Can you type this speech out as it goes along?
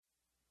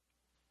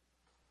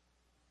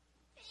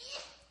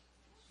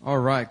All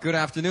right. Good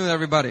afternoon,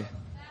 everybody. If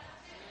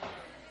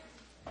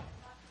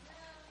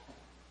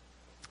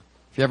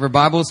you have your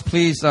Bibles,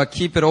 please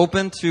keep it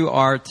open to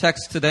our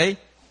text today.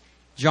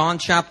 John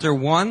chapter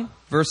 1,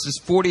 verses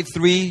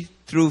 43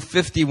 through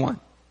 51.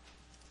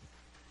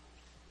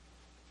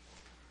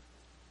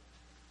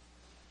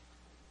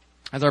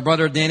 As our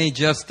brother Danny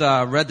just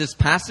read this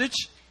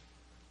passage,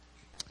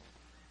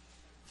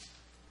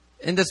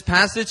 in this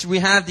passage we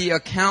have the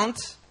account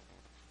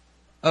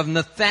of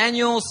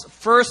Nathanael's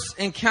first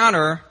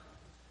encounter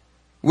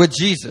with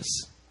Jesus.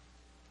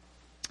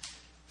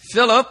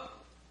 Philip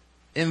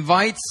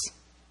invites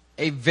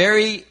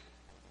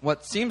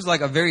what seems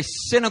like a very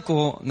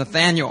cynical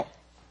Nathanael.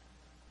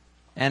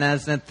 And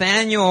as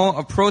Nathanael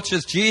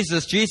approaches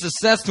Jesus, Jesus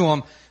says to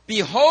him,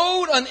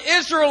 "Behold an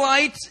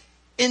Israelite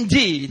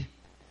indeed,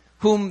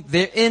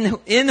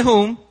 in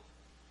whom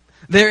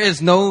there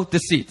is no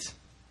deceit."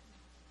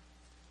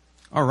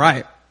 All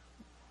right.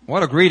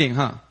 What a greeting,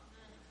 huh?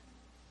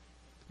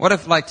 What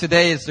if, like,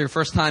 today is your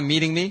first time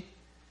meeting me?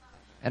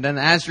 And then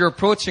as you're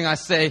approaching, I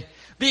say,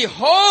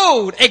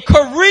 "Behold, a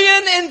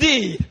Korean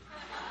indeed,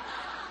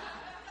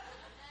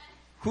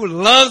 who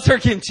loves her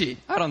kimchi."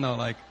 I don't know,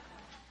 like,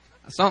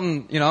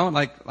 something,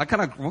 what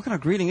kind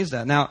of greeting is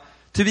that? Now,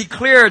 to be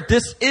clear,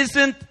 this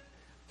isn't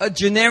a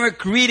generic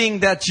greeting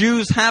that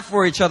Jews have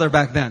for each other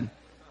back then.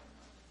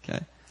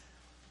 Okay?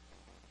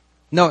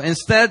 No,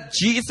 instead,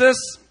 Jesus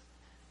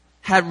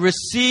had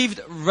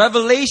received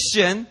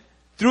revelation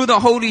through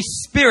the Holy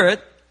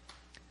Spirit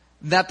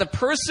that the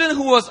person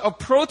who was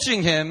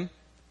approaching him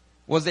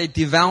was a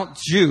devout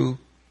Jew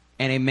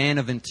and a man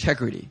of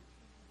integrity.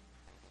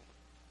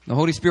 The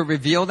Holy Spirit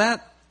revealed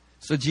that,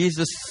 so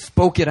Jesus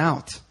spoke it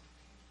out.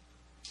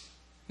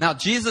 Now,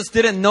 Jesus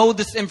didn't know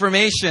this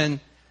information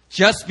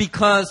just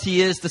because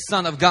he is the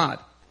Son of God.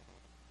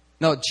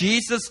 No,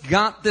 Jesus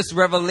got this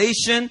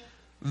revelation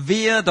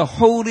via the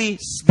Holy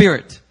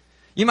Spirit.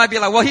 You might be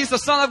like, "Well, he's the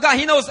Son of God.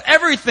 He knows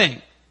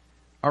everything."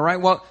 All right,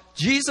 well,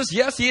 Jesus,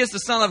 yes, he is the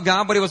Son of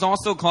God, but he was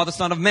also called the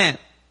Son of Man.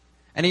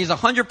 And he's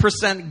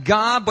 100%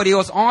 God, but he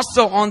was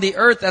also on the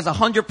earth as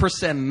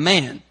 100%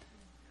 man.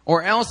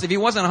 Or else, if he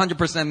wasn't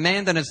 100%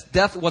 man, then his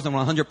death wasn't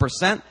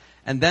 100%.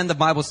 And then the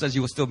Bible says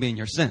you will still be in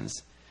your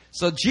sins.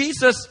 So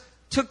Jesus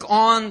took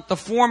on the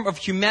form of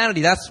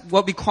humanity. That's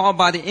what we call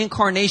by the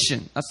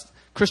incarnation. That's a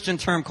Christian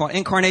term called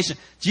incarnation.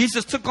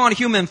 Jesus took on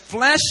human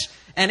flesh.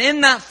 And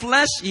in that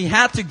flesh, he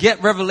had to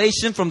get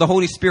revelation from the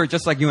Holy Spirit,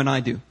 just like you and I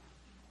do.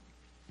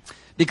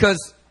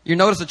 Because you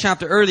notice a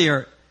chapter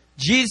earlier,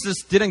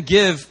 Jesus didn't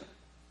give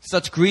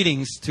such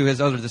greetings to his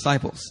other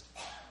disciples.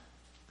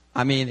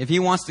 I mean, if he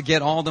wants to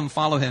get all of them to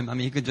follow him,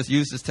 he could just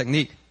use this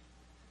technique.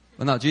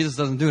 But no, Jesus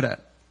doesn't do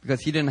that because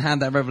he didn't have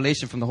that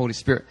revelation from the Holy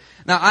Spirit.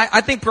 Now, I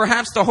think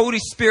perhaps the Holy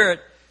Spirit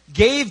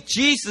gave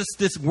Jesus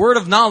this word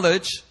of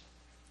knowledge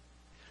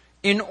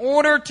in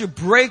order to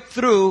break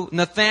through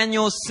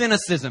Nathanael's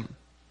cynicism.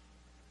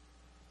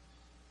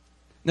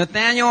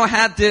 Nathanael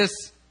had this,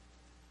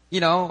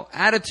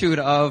 attitude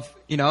of,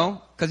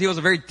 because he was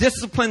a very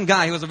disciplined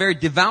guy. He was a very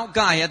devout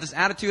guy. He had this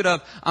attitude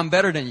of, "I'm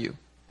better than you.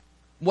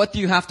 What do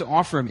you have to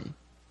offer me?"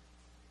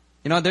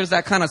 There's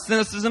that kind of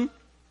cynicism.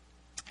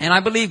 And I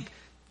believe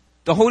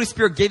the Holy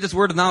Spirit gave this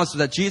word of knowledge so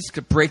that Jesus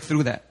could break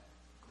through that.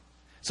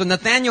 So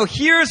Nathanael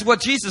hears what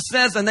Jesus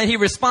says and then he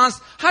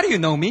responds, "How do you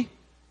know me?"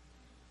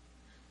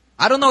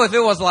 I don't know if it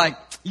was like,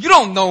 "You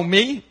don't know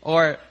me,"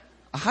 or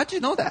 "How do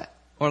you know that?"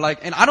 Or like,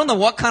 and I don't know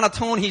what kind of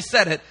tone he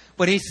said it,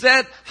 but he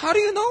said, "How do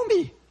you know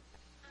me?"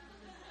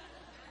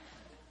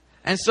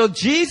 And so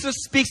Jesus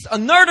speaks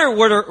another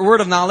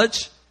word of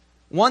knowledge,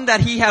 one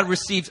that he had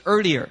received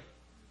earlier.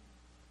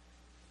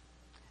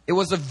 It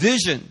was a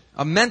vision,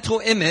 a mental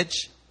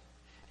image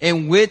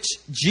in which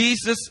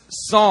Jesus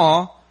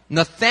saw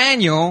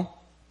Nathanael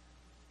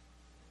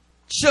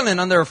chilling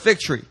under a fig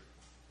tree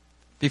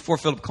before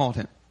Philip called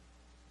him.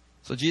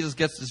 So Jesus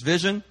gets this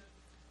vision,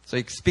 so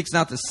he speaks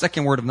out the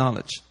second word of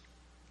knowledge.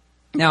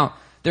 Now,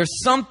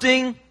 there's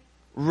something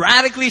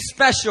radically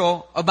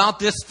special about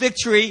this fig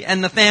tree and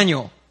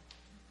Nathanael.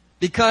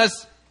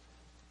 Because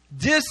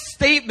this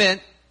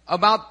statement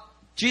about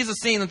Jesus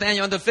seeing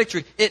Nathanael under the fig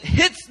tree, it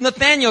hits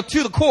Nathanael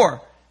to the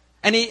core.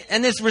 And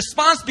his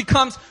response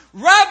becomes,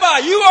 "Rabbi,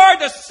 you are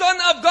the Son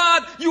of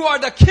God. You are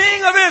the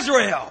King of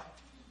Israel."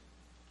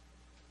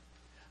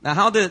 Now,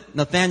 how did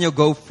Nathanael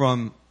go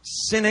from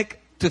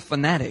cynic to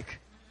fanatic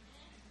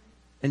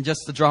in just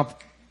the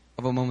drop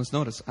of a moment's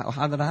notice?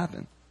 How did that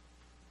happen?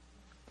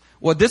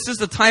 Well, this is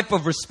the type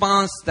of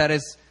response that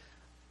is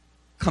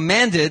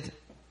commanded.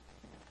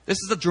 This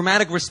is a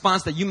dramatic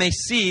response that you may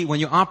see when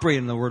you operate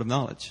in the word of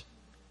knowledge.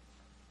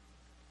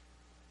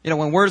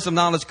 When words of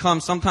knowledge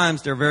come,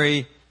 sometimes they're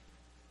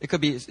it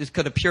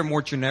could appear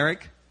more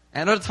generic.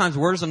 And other times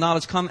words of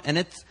knowledge come and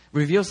it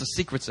reveals the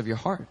secrets of your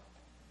heart.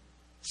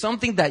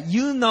 Something that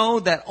you know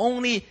that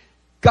only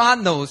God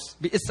knows.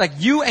 It's like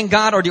you and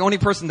God are the only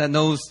person that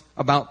knows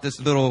about this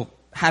little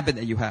habit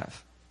that you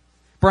have.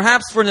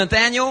 Perhaps for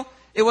Nathanael,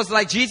 it was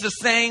like Jesus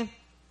saying,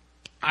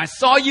 "I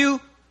saw you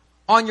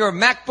on your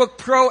MacBook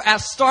Pro at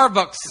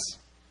Starbucks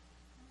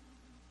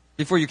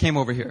before you came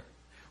over here.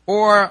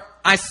 Or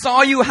I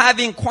saw you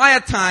having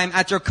quiet time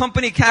at your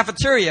company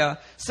cafeteria,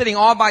 sitting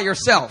all by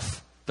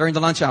yourself during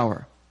the lunch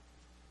hour.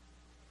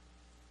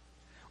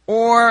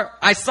 Or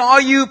I saw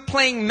you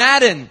playing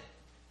Madden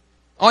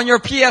on your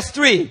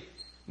PS3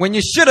 when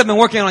you should have been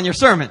working on your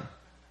sermon.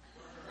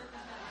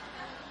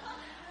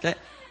 Okay?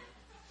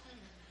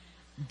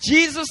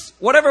 Jesus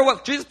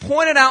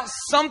pointed out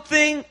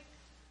something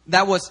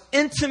that was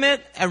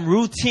intimate and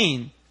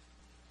routine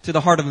to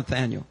the heart of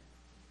Nathanael.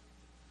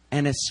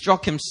 And it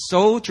struck him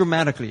so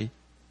dramatically.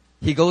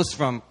 He goes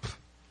from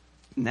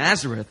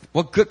Nazareth,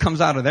 what good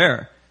comes out of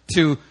there,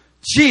 to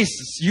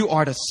Jesus, you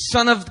are the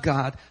Son of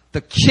God,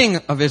 the King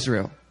of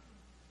Israel.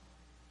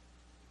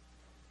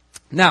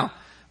 Now,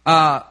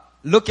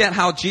 look at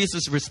how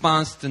Jesus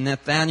responds to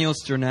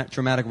Nathanael's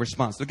dramatic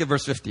response. Look at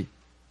verse 50.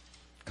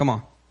 Come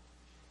on.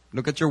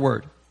 Look at your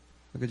word.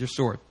 Look at your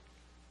sword.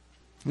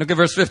 Look at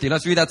verse 50.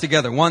 Let's read that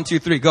together. 1, 2,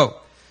 3, go.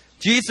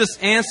 Jesus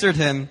answered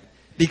him,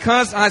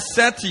 because I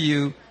said to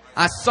you,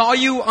 I saw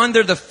you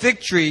under the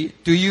fig tree.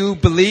 Do you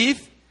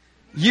believe?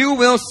 You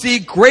will see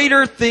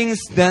greater things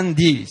than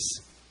these.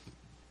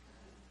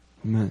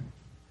 Amen.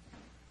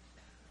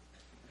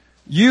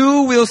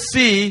 You will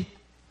see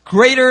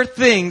greater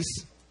things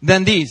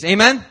than these.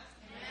 Amen? Amen?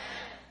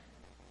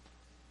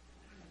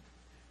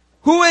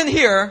 Who in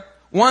here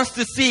wants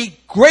to see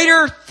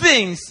greater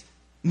things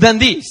than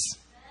these?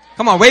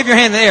 Come on, wave your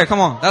hand in the air. Come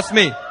on, that's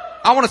me.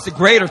 I want to see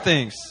greater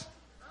things.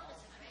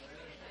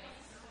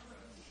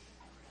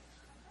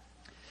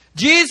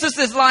 Jesus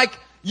is like,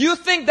 you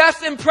think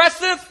that's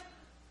impressive?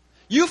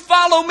 You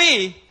follow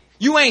me,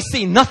 you ain't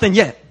seen nothing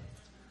yet.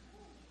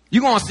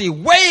 You're going to see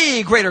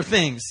way greater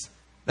things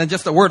than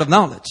just a word of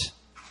knowledge.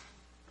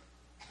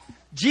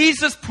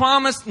 Jesus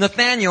promised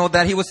Nathanael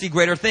that he would see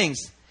greater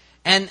things.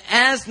 And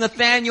as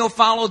Nathanael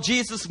followed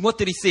Jesus, what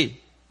did he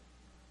see?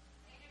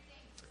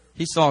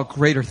 He saw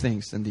greater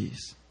things than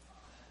these.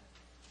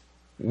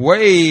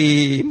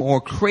 Way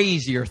more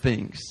crazier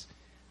things.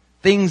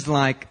 Things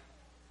like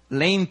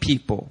lame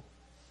people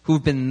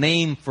who've been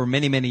lame for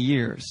many, many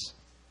years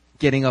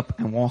getting up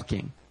and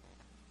walking.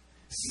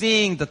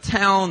 Seeing the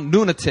town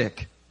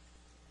lunatic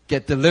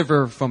get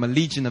delivered from a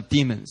legion of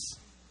demons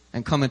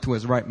and come into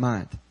his right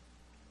mind.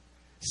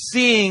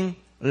 Seeing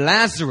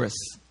Lazarus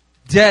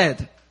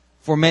dead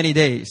for many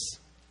days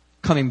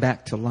coming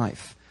back to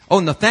life. Oh,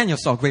 Nathanael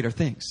saw greater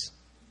things.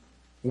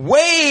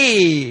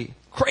 Way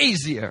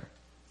crazier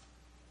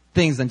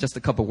things than just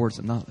a couple words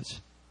of knowledge.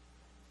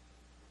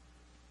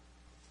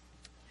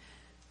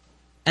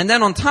 And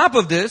then on top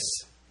of this,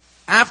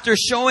 after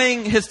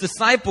showing his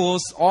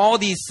disciples all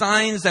these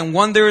signs and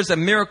wonders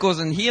and miracles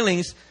and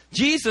healings,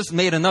 Jesus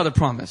made another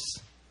promise.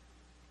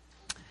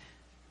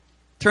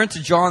 Turn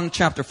to John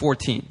chapter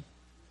 14.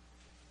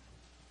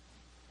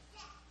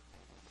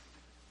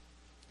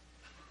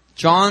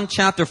 John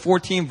chapter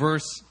 14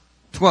 verse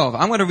 12.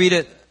 I'm going to read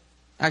it.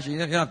 Actually, you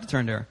don't have to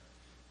turn there.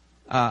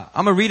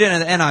 I'm going to read it in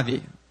the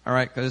NIV. All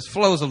right, because it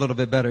flows a little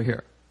bit better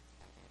here.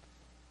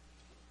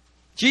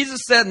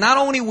 Jesus said, not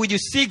only will you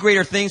see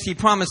greater things, he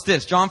promised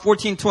this. John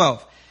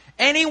 14:12.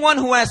 Anyone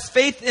who has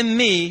faith in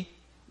me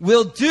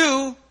will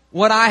do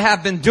what I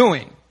have been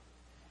doing.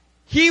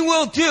 He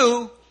will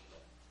do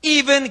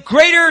even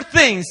greater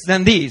things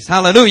than these.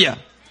 Hallelujah.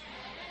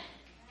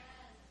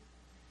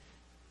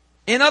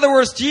 In other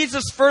words,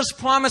 Jesus first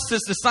promised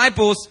his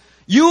disciples,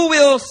 you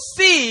will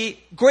see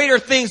greater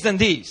things than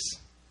these.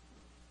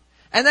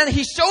 And then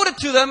he showed it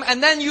to them,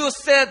 and then he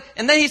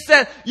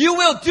said, you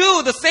will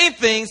do the same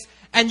things,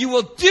 and you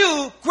will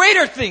do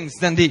greater things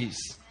than these.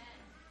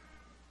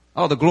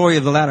 Oh, the glory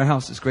of the latter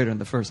house is greater than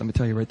the first. Let me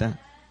tell you right there.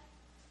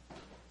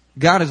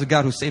 God is a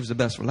God who saves the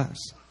best for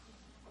last.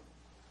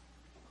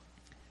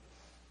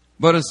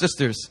 Brothers and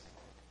sisters,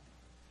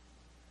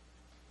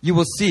 you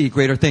will see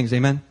greater things.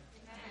 Amen?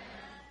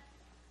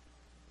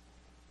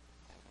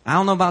 I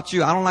don't know about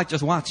you. I don't like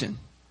just watching.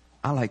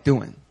 I like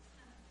doing.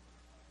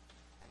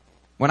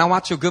 When I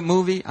watch a good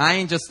movie, I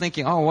ain't just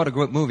thinking, oh, what a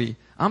good movie.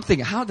 I'm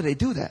thinking, how did they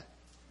do that?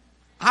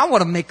 I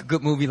want to make a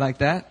good movie like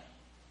that.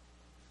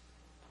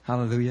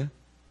 Hallelujah.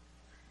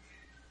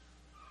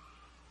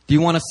 Do you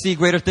want to see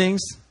greater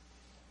things?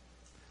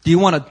 Do you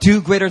want to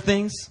do greater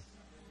things?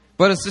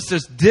 Brothers and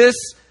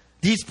sisters,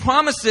 these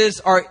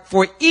promises are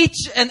for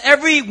each and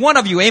every one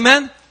of you.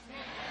 Amen?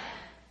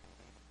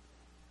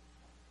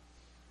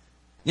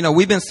 You know,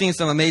 we've been seeing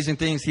some amazing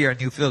things here at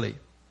New Philly.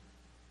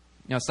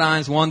 You know,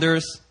 signs,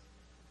 wonders,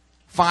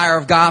 fire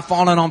of God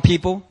falling on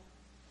people,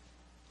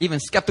 even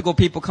skeptical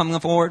people coming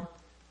forward.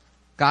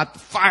 God, the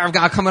fire of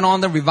God coming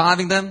on them,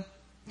 reviving them.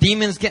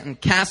 Demons getting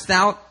cast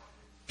out.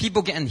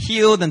 People getting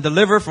healed and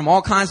delivered from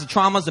all kinds of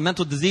traumas and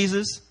mental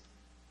diseases.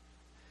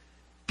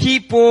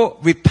 People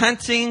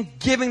repenting,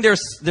 giving their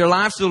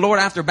lives to the Lord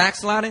after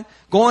backsliding.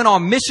 Going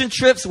on mission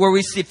trips where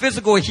we see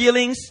physical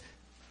healings,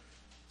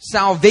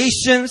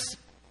 salvations.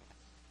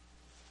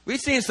 We've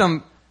seen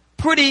some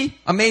pretty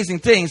amazing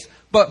things.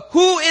 But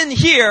who in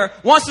here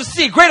wants to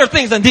see greater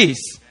things than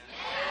these?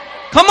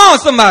 Come on,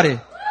 somebody.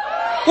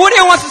 Who in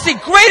here wants to see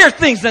greater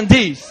things than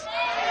these?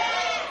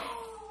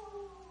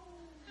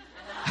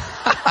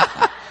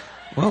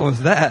 What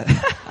was that?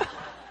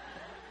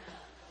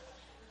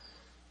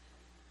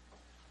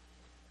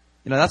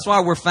 That's why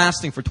we're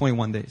fasting for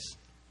 21 days.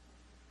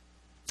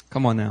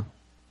 Come on now.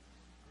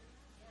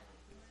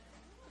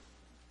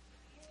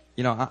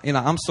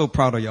 I'm so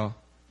proud of y'all.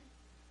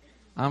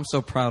 I'm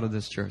so proud of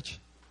this church.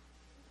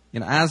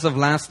 As of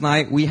last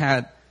night, we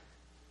have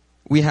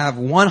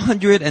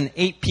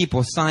 108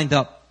 people signed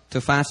up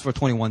to fast for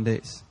 21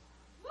 days.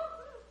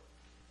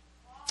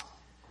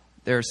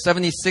 There are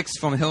 76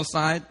 from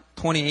Hillside,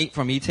 28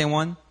 from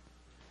Itaewon,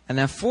 and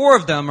then 4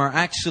 of them are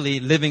actually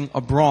living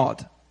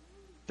abroad.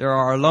 There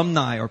are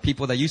alumni or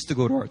people that used to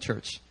go to our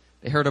church.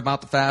 They heard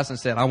about the fast and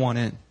said, I want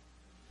in.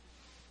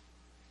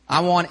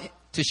 I want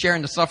to share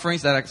in the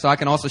sufferings so I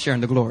can also share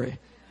in the glory.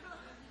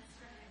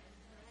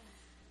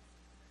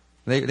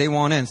 They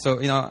want in. So,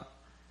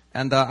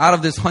 and out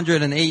of this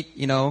 108,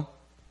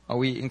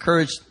 we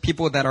encourage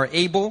people that are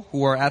able,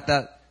 who are at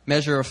that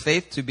measure of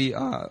faith, to be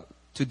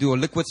to do a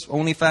liquids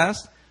only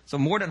fast. So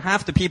more than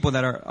half the people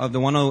that are of the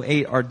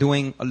 108 are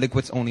doing a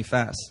liquids only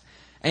fast.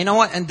 And you know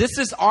what? And this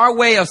is our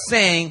way of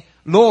saying,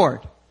 Lord,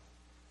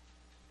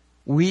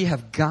 we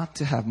have got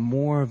to have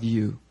more of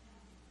you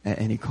at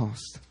any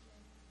cost.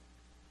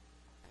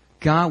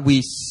 God,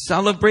 we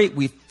celebrate,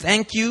 we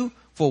thank you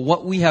for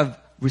what we have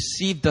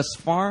received thus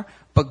far.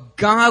 But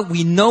God,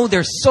 we know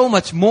there's so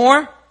much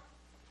more.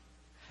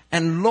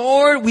 And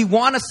Lord, we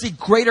want to see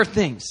greater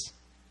things.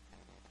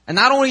 And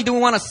not only do we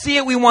want to see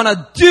it, we want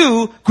to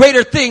do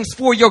greater things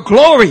for your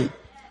glory.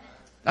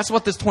 That's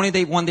what this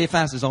 20-day, one-day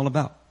fast is all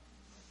about.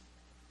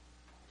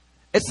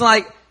 It's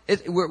like,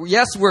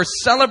 we're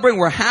celebrating,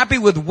 we're happy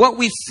with what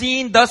we've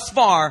seen thus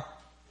far.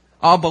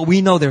 But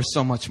we know there's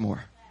so much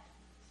more.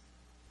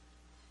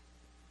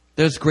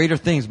 There's greater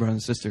things, brothers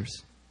and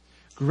sisters.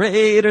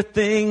 Greater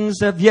things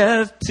have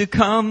yet to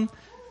come.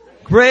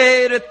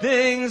 Greater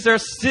things are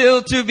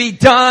still to be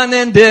done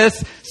in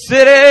this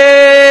city.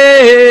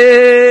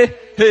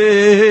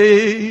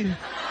 Hey.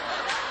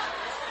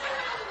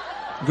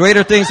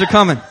 Greater things are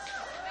coming.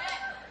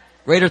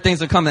 Greater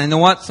things are coming. And you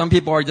know what? Some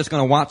people are just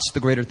going to watch the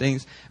greater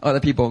things. Other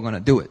people are going to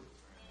do it.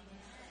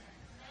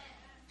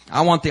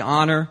 I want the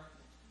honor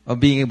of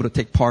being able to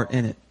take part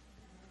in it.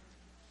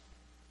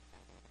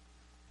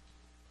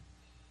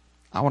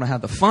 I want to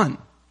have the fun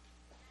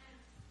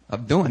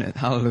of doing it.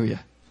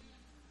 Hallelujah.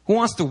 Who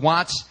wants to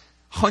watch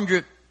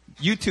 100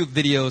 YouTube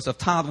videos of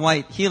Todd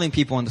White healing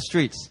people on the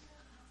streets?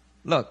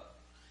 Look,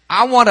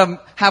 I want to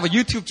have a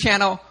YouTube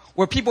channel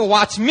where people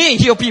watch me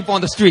heal people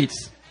on the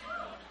streets.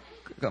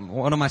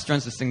 One of my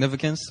strengths is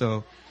significance,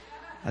 so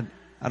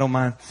I don't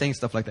mind saying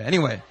stuff like that.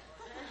 Anyway,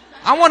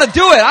 I want to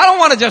do it. I don't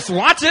want to just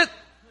watch it.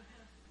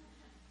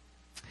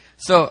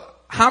 So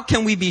how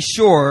can we be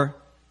sure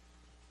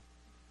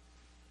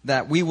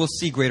that we will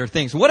see greater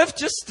things? What if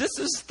just this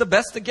is the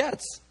best it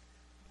gets?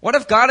 What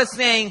if God is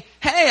saying,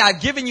 hey, I've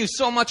given you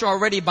so much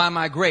already by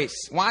my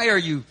grace. Why are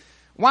you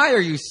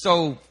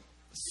so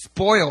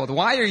spoiled?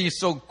 Why are you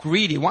so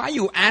greedy? Why are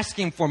you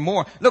asking for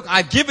more? Look,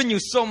 I've given you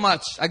so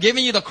much. I've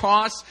given you the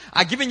cross.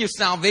 I've given you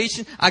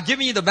salvation. I've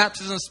given you the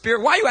baptism of the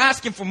Spirit. Why are you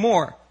asking for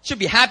more? You should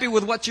be happy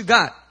with what you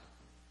got.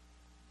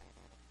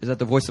 Is that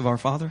the voice of our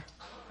Father?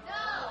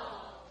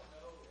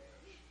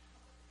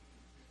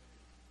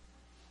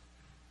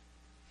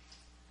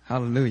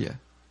 Hallelujah.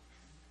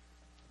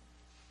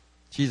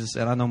 Jesus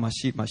said, I know my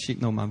sheep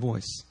know my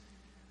voice.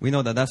 We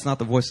know that that's not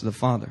the voice of the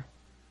Father.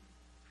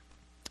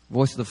 The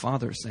voice of the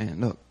Father is saying,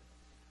 look,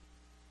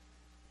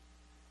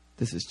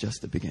 this is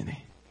just the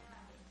beginning.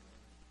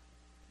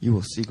 You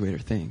will see greater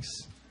things.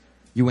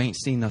 You ain't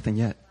seen nothing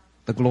yet.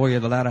 The glory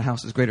of the latter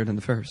house is greater than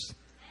the first.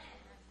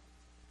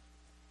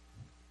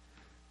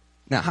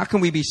 Now, how can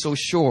we be so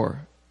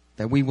sure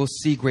that we will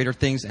see greater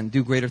things and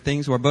do greater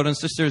things? Well,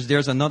 brothers and sisters,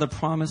 there's another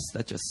promise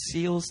that just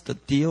seals the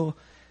deal,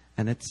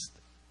 and it's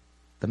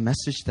the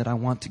message that I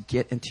want to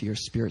get into your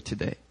spirit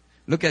today.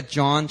 Look at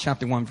John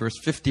chapter 1, verse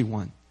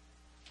 51.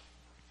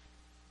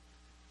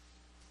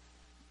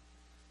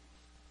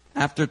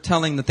 After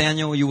telling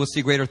Nathanael, you will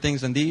see greater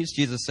things than these,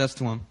 Jesus says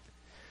to him,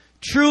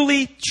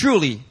 truly,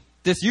 truly,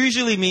 this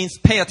usually means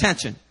pay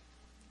attention.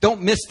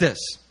 Don't miss this.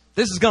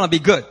 This is going to be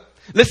good.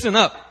 Listen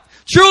up.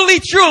 Truly,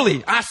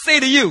 truly, I say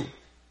to you,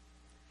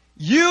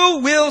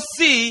 you will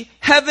see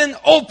heaven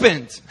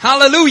opened.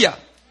 Hallelujah.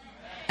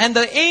 And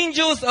the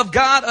angels of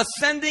God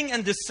ascending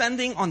and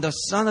descending on the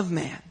Son of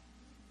Man.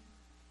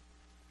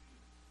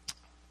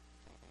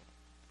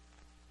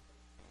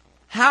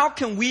 How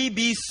can we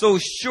be so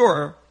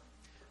sure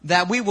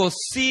that we will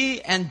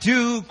see and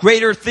do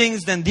greater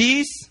things than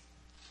these?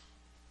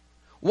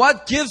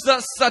 What gives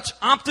us such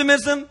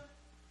optimism?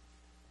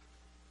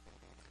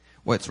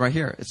 Well, it's right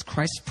here. It's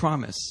Christ's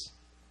promise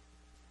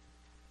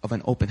of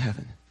an open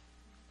heaven.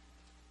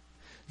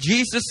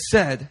 Jesus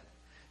said,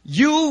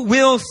 you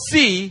will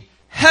see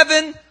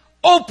heaven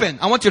open.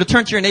 I want you to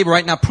turn to your neighbor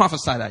right now,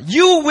 prophesy that.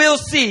 You will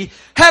see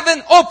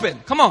heaven open.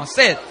 Come on,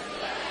 say it.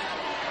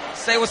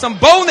 Say it with some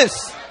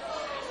boldness.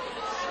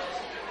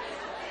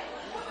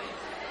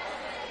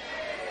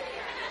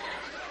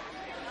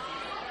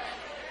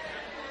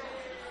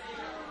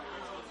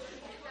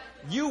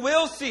 You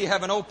will see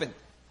heaven open.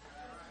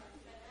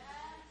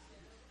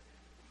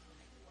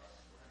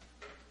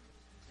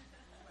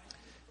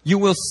 You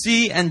will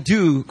see and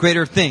do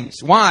greater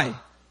things. Why?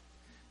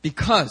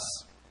 Because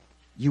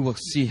you will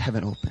see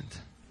heaven opened.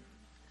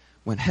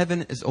 When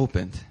heaven is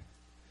opened,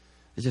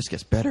 it just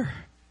gets better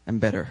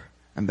and better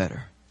and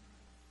better.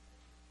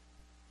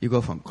 You go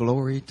from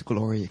glory to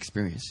glory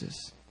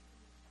experiences.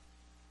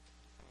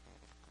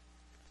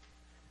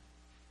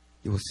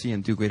 You will see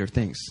and do greater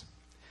things.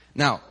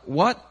 Now,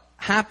 what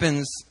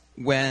happens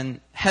when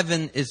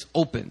heaven is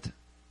opened?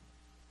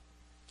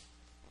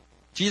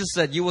 Jesus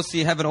said, you will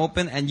see heaven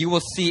open and you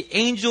will see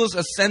angels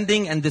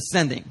ascending and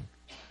descending.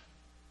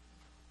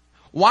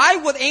 Why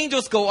would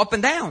angels go up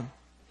and down?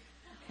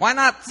 Why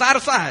not side to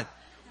side?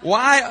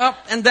 Why up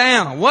and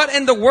down? What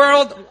in the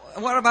world?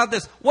 What about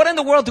this? What in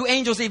the world do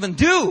angels even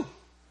do?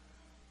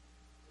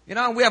 You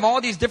know, we have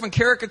all these different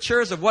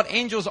caricatures of what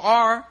angels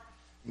are.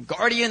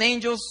 Guardian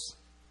angels.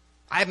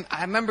 I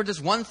remember this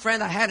one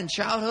friend I had in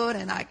childhood,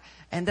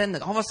 and then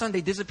all of a sudden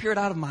they disappeared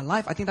out of my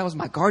life. I think that was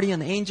my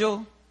guardian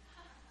angel.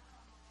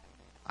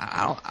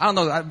 I don't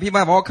know. People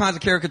have all kinds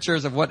of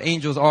caricatures of what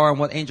angels are and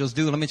what angels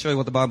do. Let me show you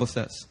what the Bible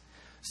says.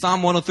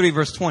 Psalm 103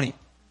 verse 20.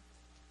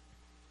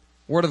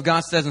 Word of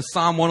God says in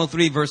Psalm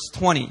 103 verse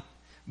 20,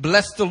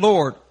 bless the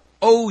Lord,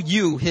 O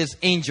you, his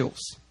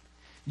angels,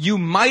 you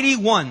mighty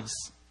ones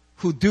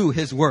who do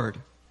his word,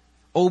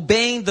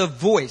 obeying the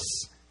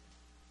voice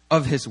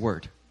of his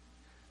word.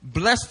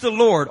 Bless the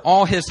Lord,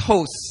 all his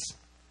hosts,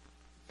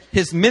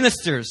 his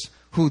ministers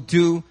who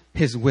do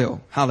his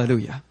will.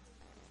 Hallelujah.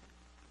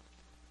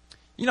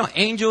 You know,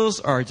 angels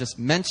are just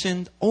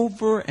mentioned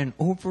over and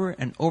over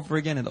and over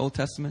again in the Old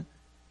Testament.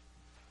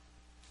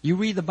 You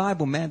read the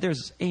Bible, man,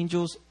 there's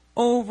angels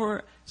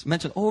it's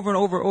mentioned over and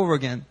over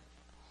again.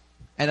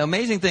 And the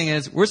amazing thing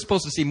is, we're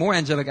supposed to see more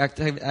angelic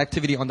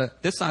activity on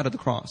this side of the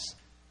cross.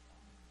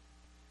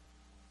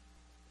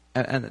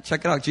 And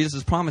check it out, Jesus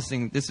is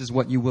promising this is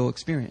what you will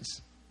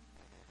experience.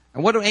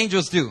 And what do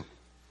angels do?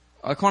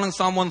 According to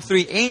Psalm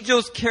 1:3,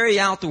 angels carry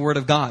out the word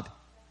of God.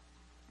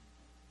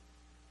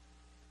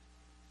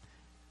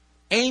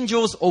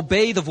 Angels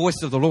obey the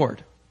voice of the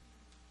Lord.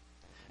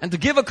 And to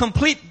give a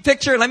complete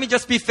picture, let me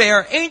just be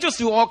fair. Angels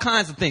do all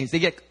kinds of things. They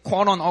get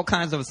called on all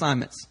kinds of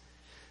assignments.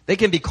 They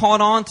can be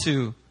called on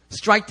to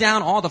strike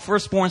down all the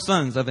firstborn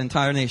sons of an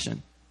entire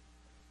nation.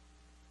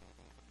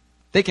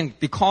 They can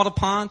be called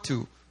upon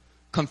to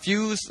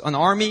confuse an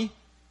army,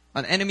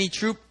 an enemy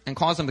troop, and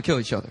cause them to kill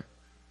each other.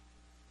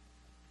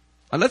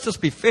 And let's just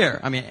be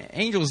fair. I mean,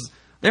 angels,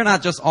 they're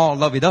not just all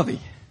lovey-dovey.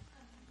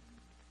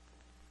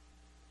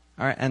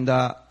 All right, and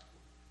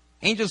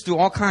angels do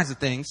all kinds of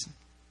things.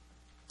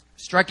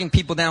 Striking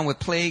people down with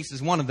plagues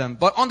is one of them.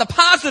 But on the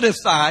positive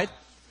side,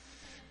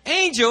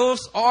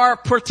 angels are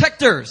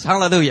protectors.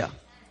 Hallelujah.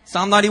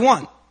 Psalm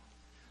 91.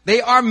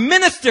 They are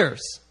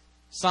ministers.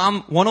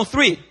 Psalm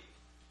 103.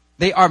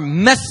 They are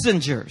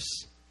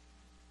messengers.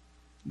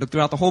 Look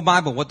throughout the whole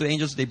Bible. What do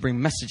angels do? They bring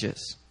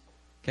messages.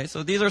 Okay,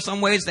 so these are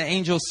some ways that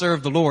angels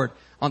serve the Lord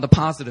on the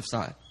positive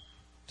side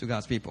to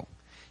God's people.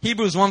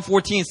 Hebrews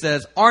 1:14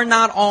 says, are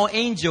not all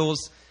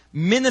angels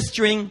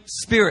ministering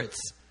spirits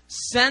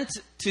sent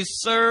to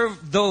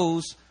serve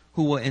those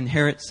who will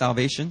inherit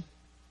salvation?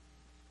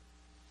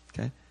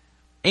 Okay.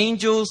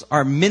 Angels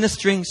are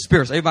ministering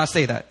spirits. Everybody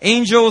say that.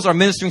 Angels are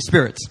ministering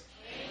spirits.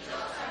 Angels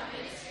are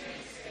ministering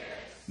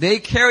spirits. They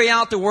carry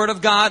out the word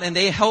of God and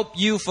they help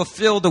you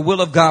fulfill the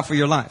will of God for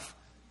your life.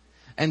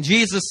 And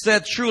Jesus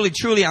said, truly,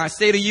 truly, I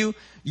say to you,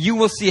 you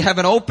will see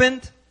heaven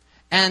opened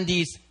and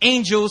these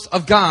angels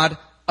of God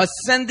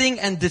ascending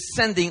and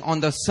descending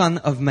on the Son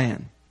of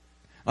Man.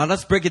 Now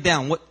let's break it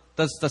down. What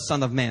does the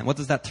Son of Man? What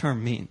does that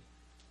term mean?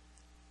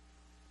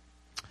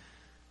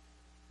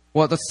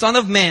 Well, the Son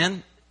of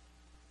Man,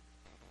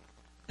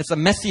 it's a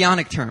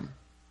messianic term.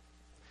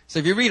 So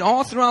if you read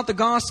all throughout the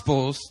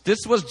Gospels, this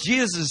was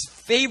Jesus'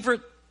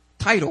 favorite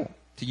title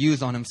to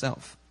use on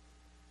himself.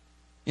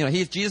 You know,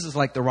 Jesus is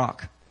like the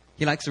Rock.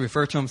 He likes to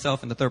refer to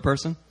himself in the third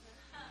person.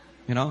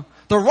 You know,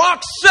 the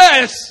Rock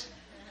says,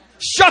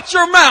 shut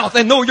your mouth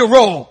and know your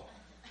role.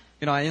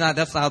 You know,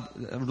 that's how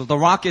the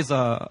Rock is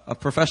a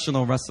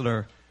professional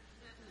wrestler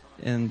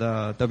in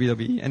the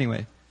WWE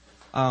anyway.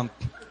 And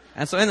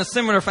so in a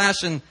similar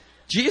fashion,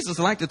 Jesus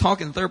liked to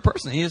talk in the third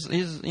person. He's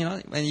you know,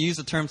 and he used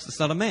the terms the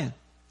Son of Man.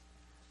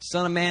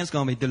 Son of Man is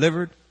going to be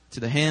delivered to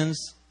the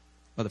hands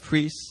of the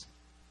priests.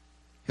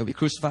 He'll be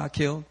crucified,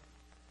 killed.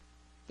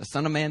 The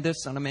Son of Man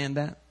this, Son of Man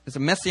that. It's a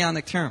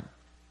messianic term.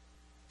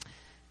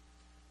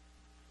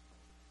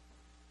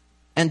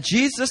 And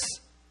Jesus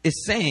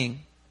is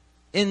saying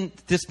in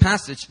this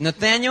passage,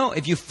 Nathaniel,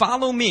 if you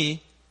follow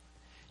me,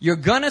 you're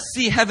going to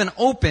see heaven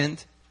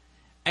opened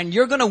and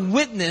you're going to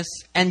witness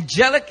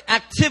angelic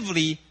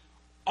activity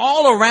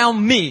all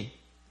around me,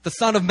 the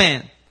Son of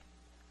Man.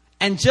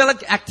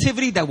 Angelic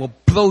activity that will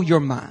blow your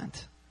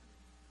mind.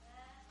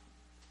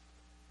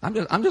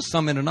 I'm just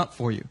summing it up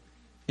for you.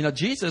 You know,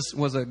 Jesus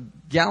was a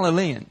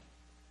Galilean.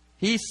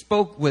 He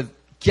spoke with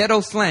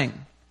ghetto slang.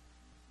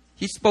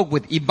 He spoke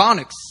with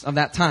Ebonics of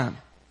that time.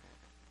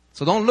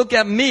 So don't look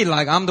at me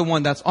like I'm the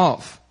one that's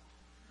off.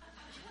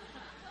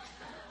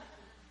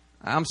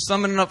 I'm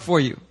summing it up for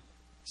you.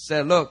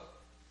 Said, look,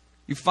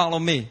 you follow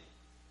me,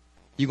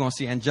 you're going to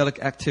see angelic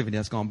activity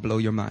that's going to blow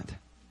your mind.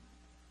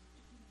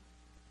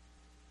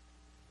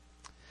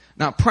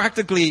 Now,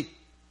 practically,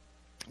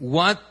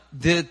 what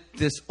did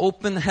this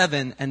open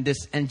heaven and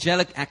this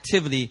angelic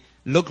activity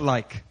look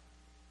like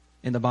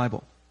in the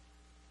Bible?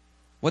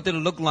 What did it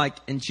look like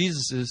in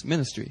Jesus'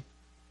 ministry?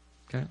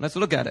 Okay, let's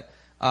look at it.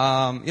 You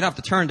don't have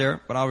to turn there,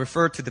 but I'll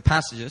refer to the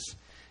passages.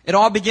 It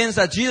all begins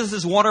at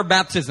Jesus' water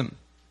baptism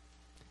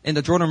in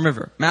the Jordan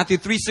River. Matthew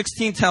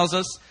 3:16 tells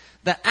us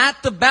that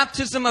at the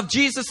baptism of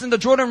Jesus in the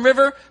Jordan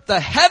River, the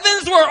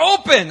heavens were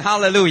open.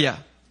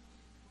 Hallelujah.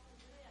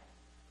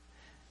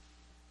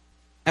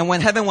 And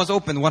when heaven was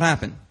opened, what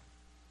happened?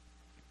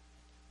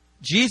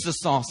 Jesus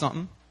saw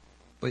something.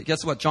 But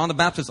guess what? John the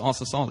Baptist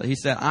also saw that. He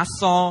said, I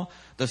saw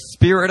the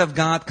Spirit of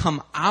God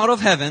come out of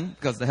heaven,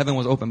 because the heaven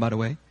was open, by the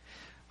way.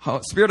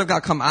 Spirit of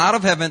God come out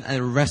of heaven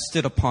and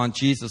rested upon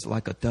Jesus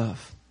like a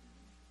dove.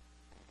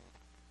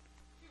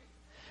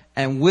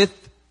 And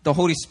with the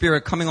Holy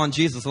Spirit coming on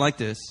Jesus like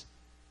this,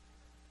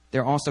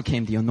 there also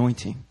came the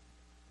anointing.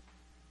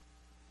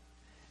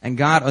 And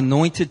God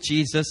anointed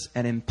Jesus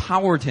and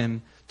empowered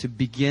him to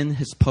begin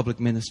his public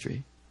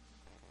ministry.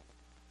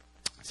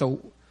 So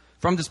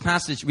from this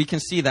passage, we can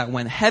see that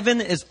when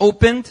heaven is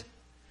opened,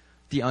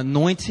 the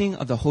anointing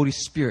of the Holy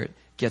Spirit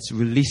gets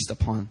released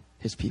upon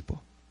his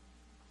people.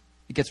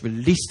 It gets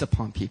released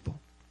upon people.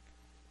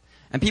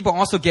 And people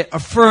also get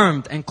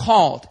affirmed and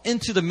called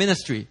into the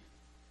ministry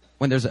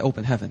when there's an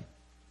open heaven.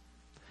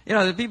 You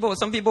know,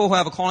 some people who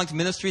have a calling to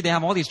ministry, they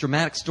have all these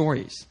dramatic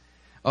stories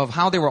of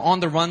how they were on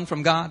the run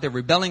from God, they're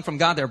rebelling from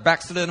God, they're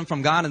backsliding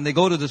from God, and they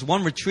go to this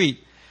one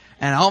retreat.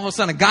 And all of a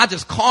sudden, God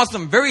just calls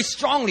them very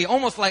strongly,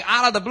 almost like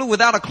out of the blue,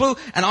 without a clue.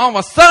 And all of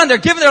a sudden, they're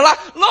giving their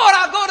life. Lord,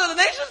 I'll go to the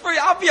nations for you.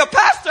 I'll be a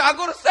pastor. I'll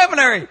go to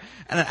seminary.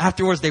 And then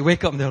afterwards, they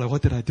wake up and they're like,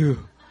 what did I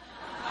do?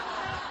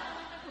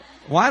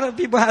 Why do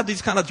people have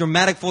these kind of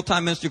dramatic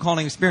full-time ministry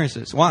calling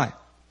experiences? Why?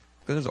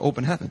 Because there's an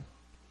open heaven.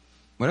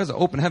 When there's an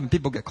open heaven,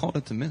 people get called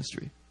into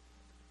ministry.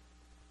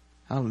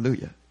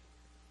 Hallelujah.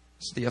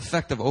 It's the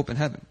effect of open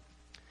heaven.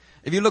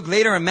 If you look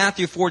later in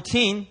Matthew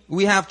 14,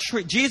 we have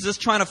Jesus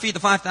trying to feed the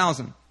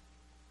 5,000.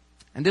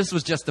 And this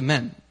was just the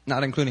men,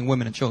 not including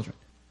women and children.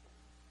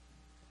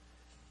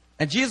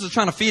 And Jesus was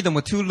trying to feed them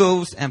with 2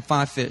 loaves and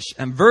 5 fish.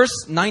 And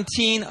verse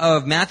 19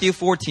 of Matthew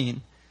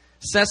 14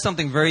 says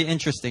something very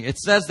interesting. It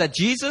says that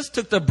Jesus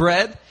took the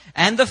bread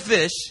and the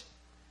fish,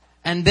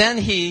 and then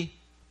he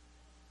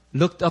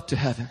looked up to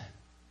heaven,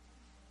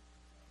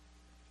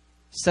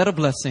 said a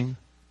blessing,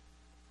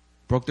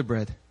 broke the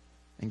bread,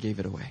 and gave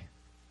it away.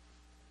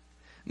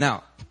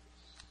 Now,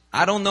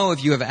 I don't know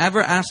if you have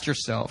ever asked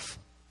yourself,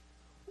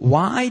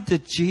 why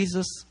did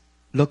Jesus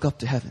look up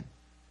to heaven?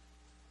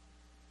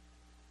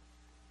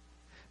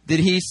 Did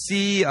he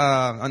see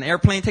an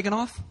airplane taking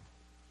off?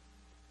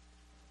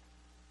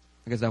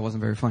 I guess that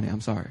wasn't very funny.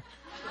 I'm sorry.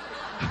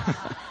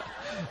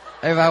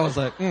 If I was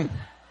like,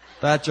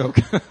 bad joke.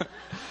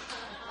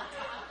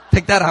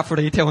 Take that out for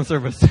the Itaewon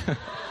service.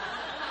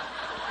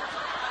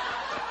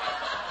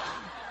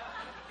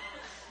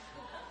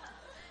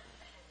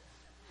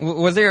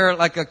 Was there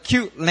like a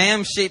cute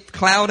lamb-shaped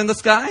cloud in the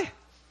sky?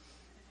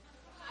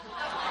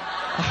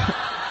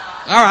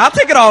 All right, I'll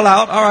take it all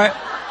out. All right.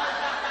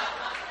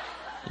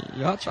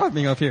 Y'all tried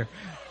me up here.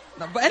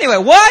 But anyway,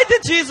 why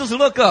did Jesus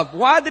look up?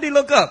 Why did he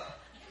look up?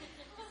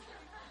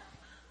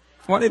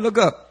 Why did he look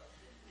up?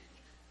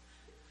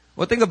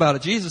 Well, think about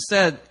it. Jesus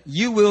said,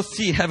 you will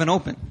see heaven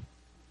open.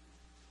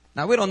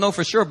 Now, we don't know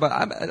for sure, but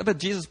I bet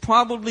Jesus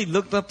probably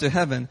looked up to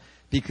heaven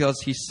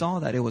because he saw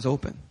that it was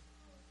open.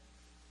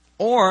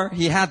 Or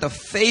he had the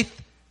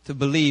faith to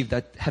believe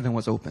that heaven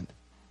was opened.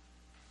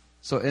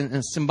 So in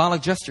a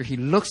symbolic gesture, he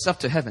looks up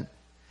to heaven.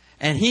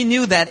 And he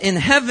knew that in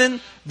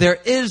heaven, there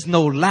is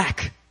no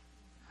lack.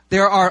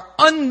 There are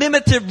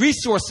unlimited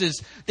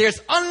resources. There's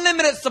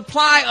unlimited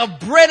supply of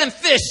bread and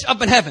fish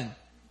up in heaven.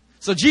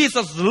 So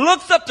Jesus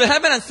looks up to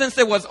heaven, and since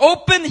it was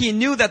open, he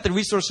knew that the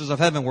resources of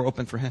heaven were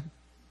open for him.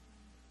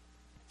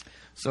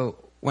 So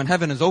when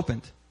heaven is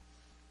opened,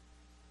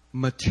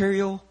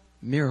 material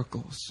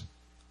miracles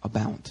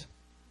abound.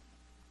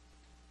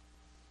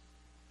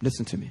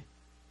 Listen to me.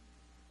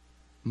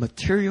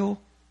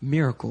 Material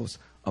miracles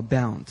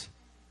abound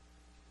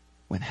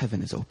when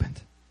heaven is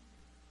opened.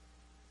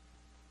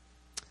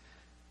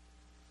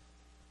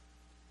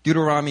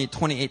 Deuteronomy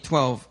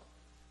 28:12,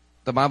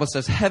 the Bible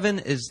says, heaven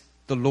is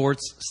the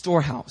Lord's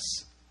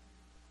storehouse.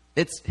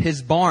 It's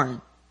his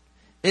barn.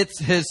 It's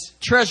his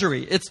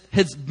treasury. It's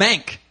his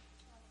bank.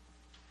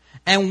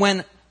 And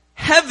when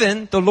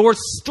heaven, the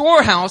Lord's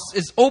storehouse,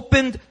 is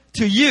opened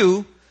to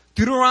you,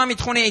 Deuteronomy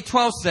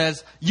 28:12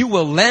 says, you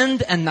will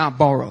lend and not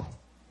borrow.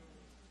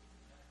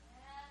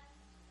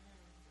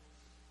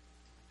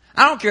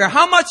 I don't care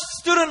how much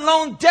student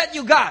loan debt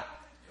you got.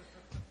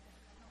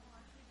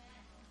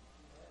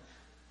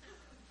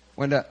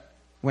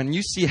 When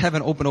you see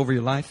heaven open over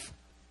your life,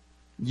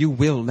 you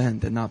will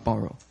lend and not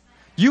borrow.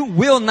 You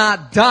will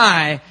not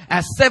die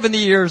at 70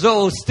 years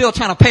old still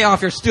trying to pay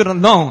off your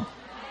student loan.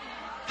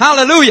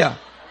 Hallelujah.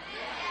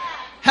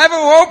 Heaven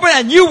will open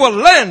and you will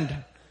lend.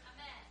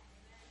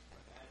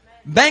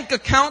 Bank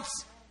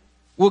accounts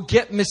will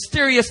get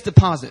mysterious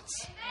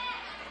deposits.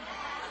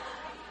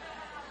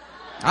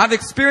 I've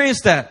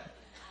experienced that.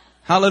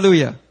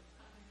 Hallelujah.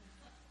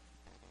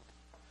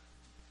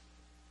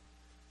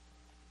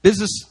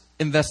 Business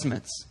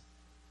investments,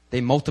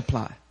 they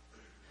multiply.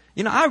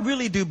 You know, I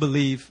really do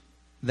believe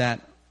that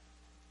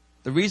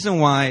the reason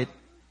why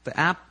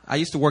I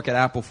used to work at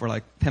Apple for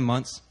like 10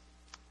 months,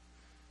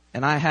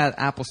 and I had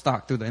Apple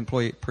stock through the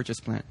employee purchase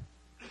plan.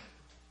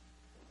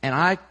 And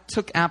I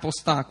took Apple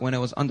stock when it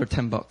was under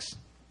 $10.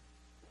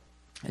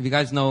 If you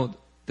guys know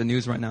the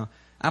news right now,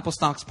 Apple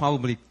stock's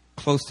probably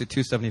close to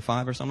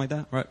 $275 or something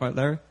like that. Right,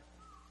 Larry?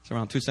 It's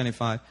around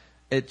 $275.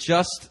 It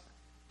just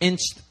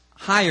inched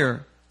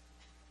higher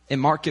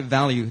in market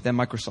value than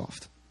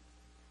Microsoft.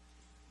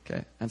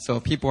 Okay. And so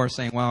people are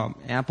saying, wow,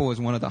 Apple is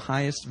one of the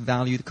highest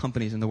valued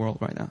companies in the world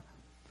right now.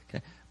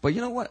 Okay. But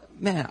you know what?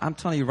 Man, I'm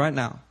telling you right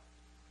now,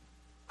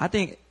 I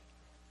think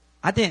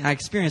I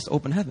experienced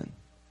open heaven.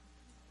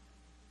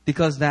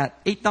 Because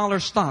that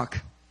 $8 stock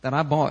that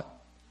I bought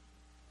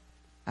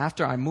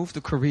after I moved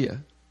to Korea,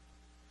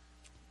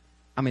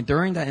 I mean,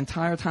 during that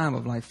entire time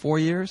of like 4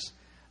 years,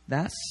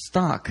 that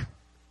stock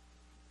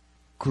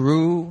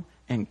grew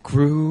and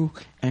grew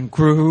and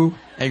grew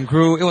and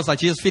grew. It was like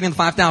Jesus feeding the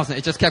 5,000.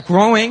 It just kept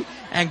growing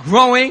and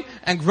growing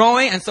and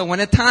growing. And so when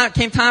it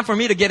came time for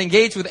me to get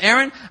engaged with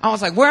Aaron, I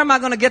was like, where am I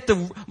going to get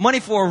the money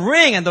for a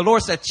ring? And the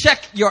Lord said,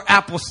 check your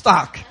Apple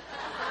stock.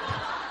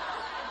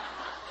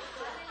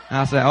 And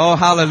I said, oh,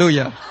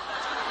 hallelujah.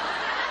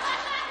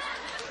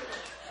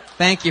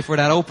 Thank you for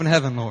that open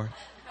heaven, Lord.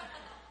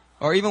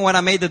 Or even when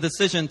I made the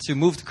decision to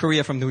move to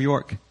Korea from New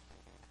York,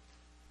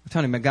 I'm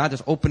telling you, man, God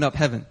just opened up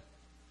heaven.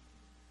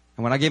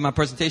 And when I gave my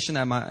presentation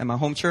at my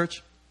home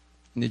church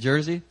in New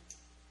Jersey,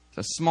 it's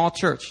a small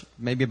church,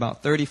 maybe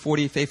about 30,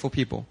 40 faithful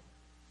people.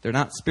 They're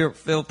not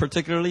spirit-filled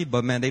particularly,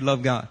 but man, they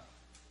love God.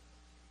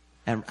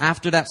 And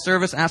after that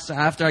service,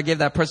 after I gave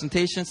that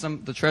presentation,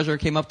 the treasurer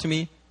came up to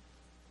me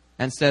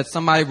and said,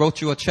 somebody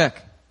wrote you a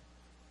check.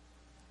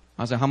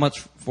 I said, how much?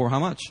 For how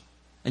much?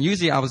 And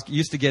usually I was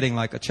used to getting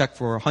like a check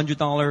for $100,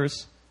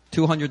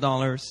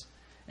 $200.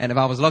 And if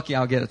I was lucky,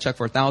 I'll get a check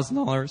for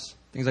 $1,000.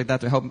 Things like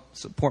that to help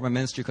support my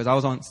ministry. Because I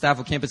was on staff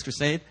of Campus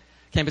Crusade.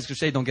 Campus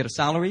Crusade don't get a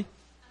salary.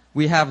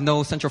 We have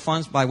no central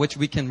funds by which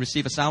we can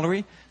receive a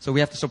salary. So we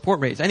have to support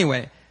rates.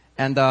 Anyway,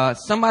 and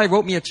somebody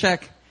wrote me a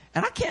check.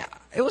 And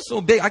it was so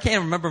big, I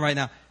can't remember right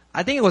now.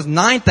 I think it was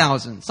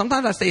 $9,000.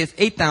 Sometimes I say it's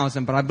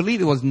 $8,000, but I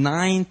believe it was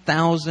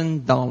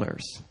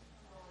 $9,000.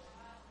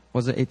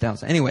 Was it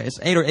 $8,000? Anyway, it's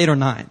eight or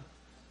 9.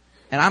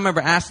 And I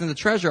remember asking the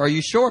treasurer, are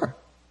you sure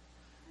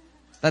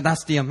that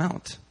that's the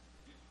amount?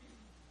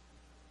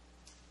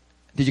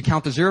 Did you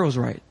count the zeros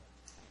right?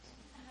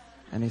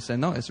 And he said,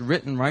 no, it's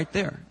written right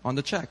there on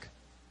the check.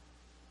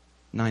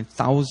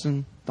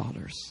 $9,000.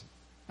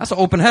 That's an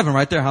open heaven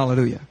right there.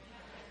 Hallelujah.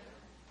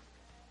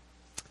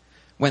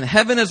 When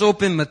heaven is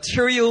open,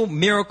 material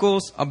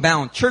miracles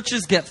abound.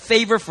 Churches get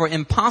favor for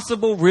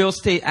impossible real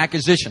estate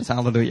acquisitions.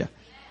 Hallelujah.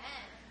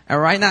 And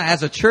right now,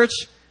 as a church,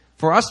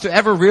 for us to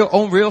ever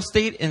own real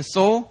estate in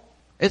Seoul,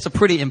 it's a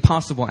pretty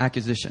impossible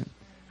acquisition.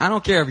 I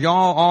don't care if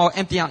y'all all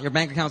empty out your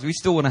bank accounts, we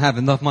still wouldn't have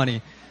enough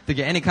money to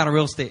get any kind of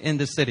real estate in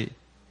this city.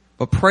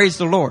 But praise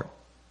the Lord,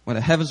 when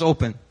the heavens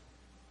open,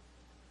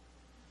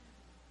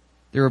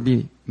 there will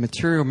be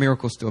material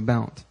miracles to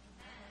abound.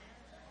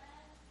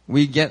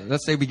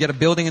 Let's say we get a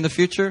building in the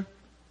future,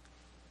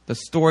 the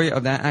story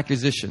of that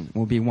acquisition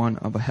will be one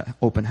of an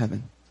open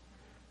heaven.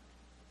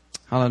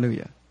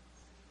 Hallelujah.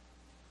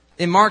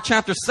 In Mark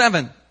chapter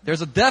 7,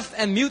 there's a deaf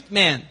and mute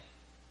man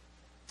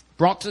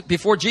brought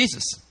before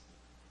Jesus.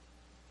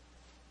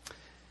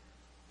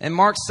 In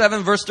Mark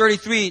 7 verse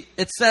 33,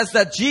 it says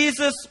that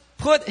Jesus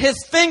put his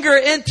finger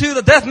into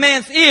the deaf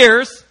man's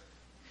ears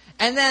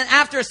and then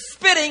after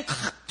spitting,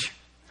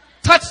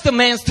 touched the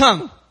man's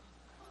tongue.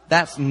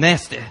 That's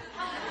nasty.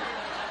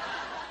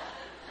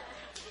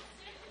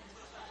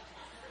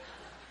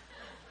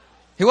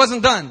 He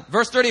wasn't done.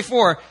 Verse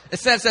 34, it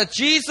says that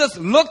Jesus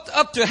looked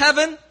up to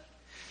heaven.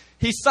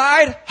 He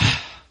sighed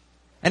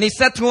and he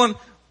said to him,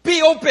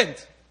 be opened.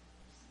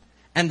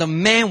 And the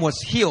man was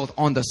healed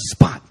on the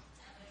spot.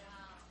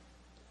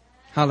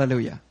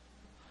 Hallelujah.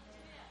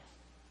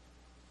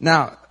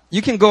 Now,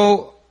 you can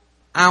go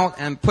out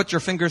and put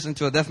your fingers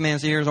into a deaf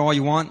man's ears all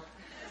you want.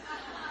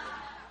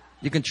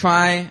 You can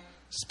try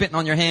spitting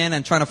on your hand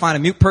and trying to find a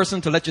mute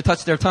person to let you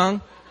touch their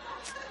tongue.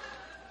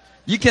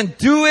 You can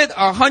do it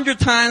 100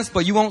 times,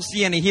 but you won't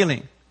see any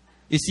healing.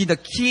 You see, the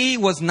key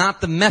was not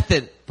the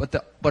method, but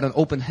an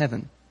open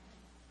heaven.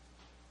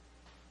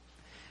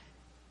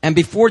 And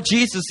before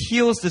Jesus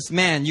heals this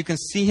man, you can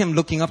see him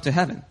looking up to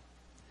heaven.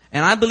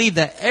 And I believe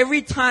that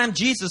every time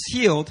Jesus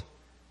healed,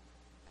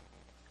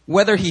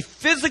 whether he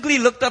physically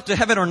looked up to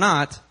heaven or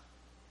not,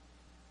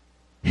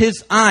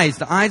 his eyes,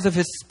 the eyes of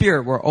his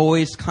spirit, were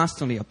always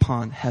constantly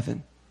upon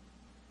heaven.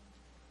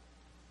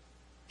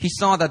 he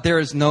saw that there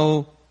is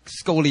no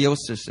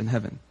scoliosis in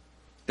heaven.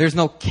 There's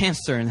no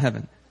cancer in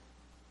heaven.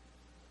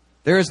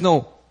 There is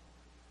no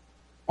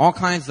all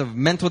kinds of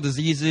mental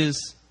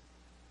diseases,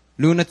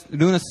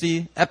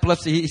 lunacy,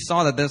 epilepsy. He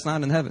saw that that's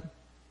not in heaven.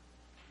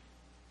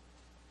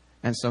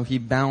 And so he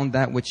bound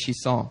that which he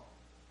saw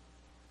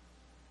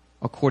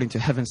according to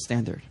heaven's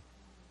standard.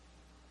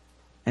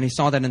 And he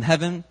saw that in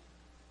heaven,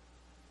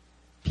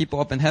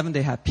 people up in heaven,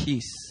 they have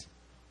peace.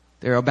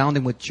 They're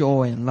abounding with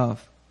joy and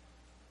love.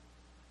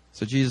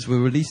 So Jesus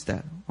will release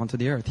that onto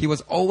the earth. He was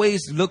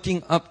always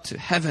looking up to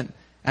heaven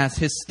as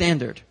his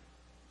standard.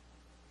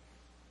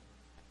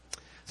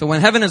 So when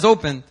heaven is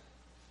opened,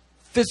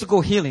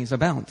 physical healings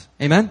abound.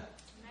 Amen? Amen?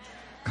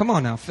 Come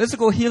on now.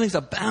 Physical healings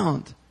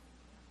abound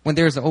when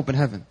there is an open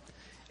heaven.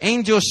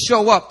 Angels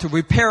show up to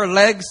repair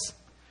legs,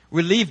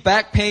 relieve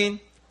back pain,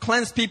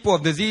 cleanse people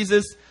of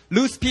diseases,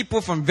 loose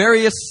people from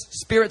various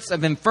spirits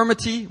of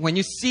infirmity. When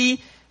you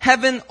see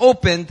heaven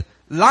opened,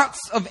 lots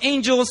of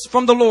angels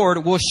from the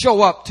Lord will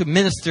show up to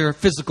minister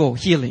physical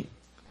healing.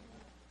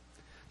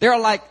 There are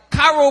like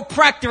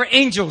chiropractor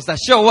angels that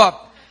show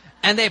up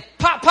and they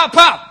pop, pop,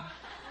 pop.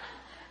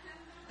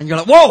 And you're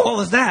like, whoa, what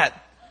was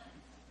that?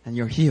 And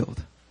you're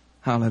healed.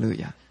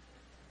 Hallelujah.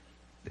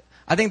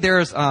 I think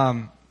there's,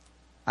 I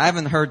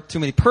haven't heard too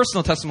many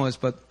personal testimonies,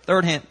 but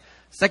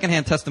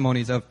secondhand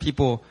testimonies of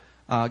people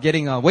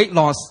getting a weight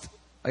loss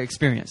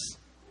experience.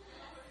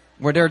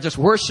 Where they're just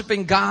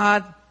worshiping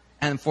God,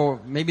 and for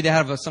maybe they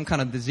have some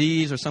kind of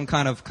disease or some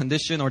kind of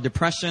condition or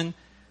depression,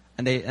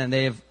 and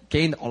they have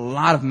gained a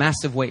lot of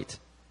massive weight.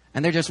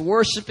 And they're just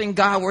worshiping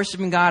God,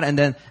 and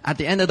then at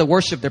the end of the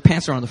worship, their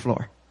pants are on the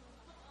floor.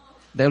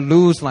 They'll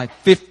lose like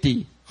 50,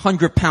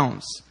 100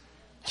 pounds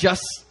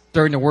just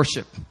during the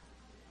worship.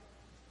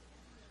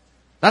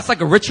 That's like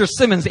a Richard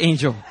Simmons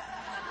angel.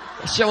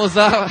 It shows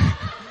up.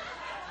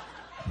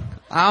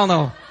 I don't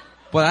know.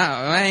 But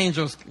that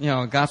angel's,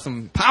 got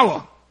some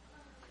power.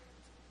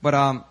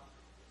 But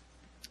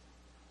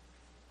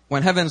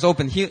when heaven's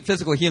open,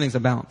 physical healings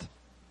abound.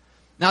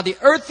 Now, the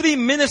earthly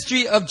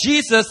ministry of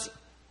Jesus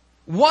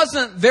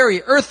wasn't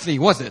very earthly,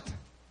 was it? It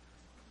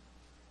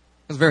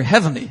was very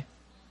heavenly.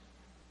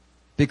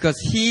 Because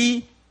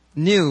he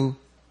knew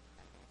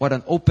what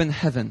an open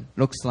heaven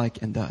looks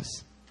like and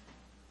does.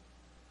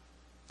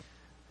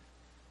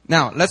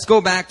 Now, let's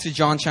go back to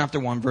John chapter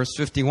 1, verse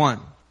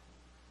 51.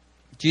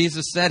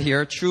 Jesus said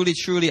here, "Truly,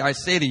 truly, I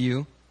say to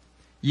you,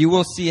 you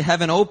will see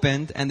heaven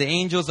opened and the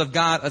angels of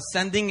God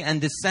ascending and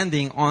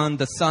descending on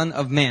the Son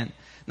of Man."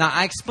 Now,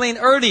 I explained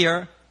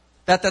earlier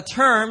that the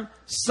term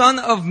Son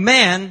of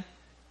Man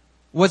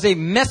was a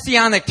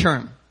messianic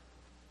term.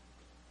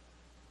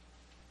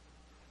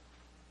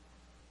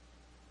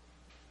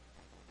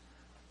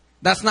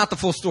 That's not the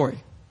full story.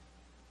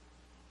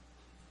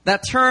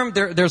 That term,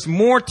 there's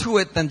more to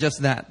it than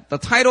just that. The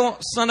title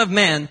Son of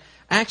Man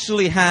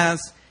actually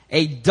has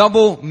a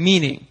double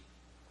meaning.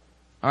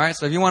 Alright,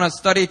 so if you want to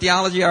study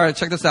theology, alright,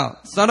 check this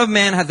out. Son of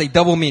Man has a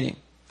double meaning.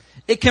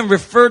 It can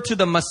refer to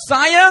the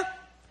Messiah,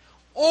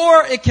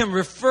 or it can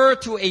refer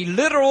to a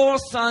literal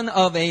son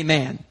of a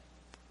man.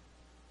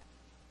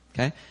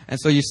 Okay? And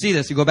so you see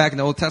this, you go back in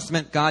the Old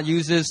Testament, God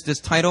uses this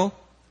title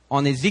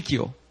on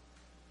Ezekiel.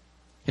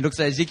 He looks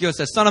at Ezekiel and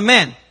says, "Son of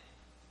man,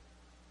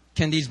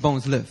 can these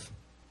bones live?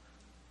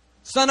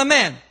 Son of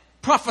man,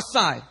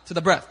 prophesy to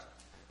the breath.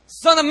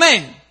 Son of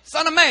man,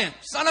 son of man,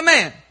 son of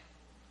man."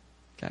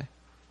 Okay.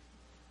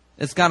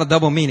 It's got a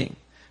double meaning.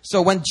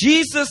 So when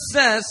Jesus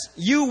says,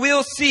 "You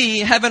will see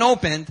heaven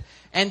opened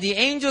and the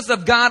angels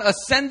of God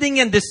ascending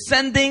and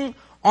descending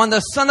on the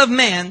Son of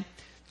Man,"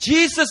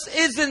 Jesus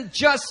isn't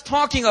just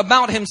talking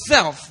about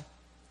himself.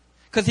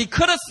 Because he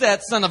could have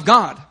said Son of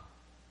God.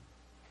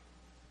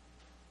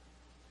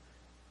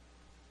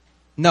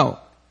 No.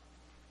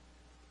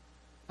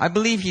 I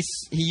believe he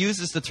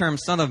uses the term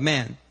Son of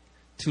Man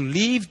to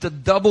leave the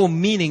double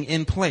meaning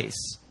in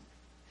place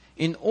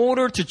in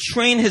order to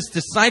train his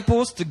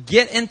disciples to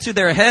get into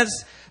their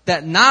heads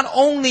that not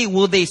only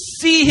will they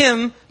see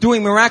him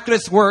doing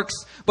miraculous works,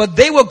 but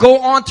they will go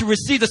on to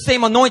receive the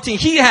same anointing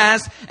he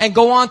has and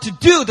go on to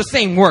do the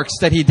same works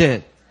that he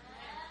did.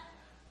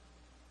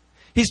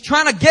 He's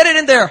trying to get it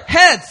in their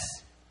heads.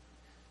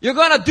 You're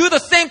going to do the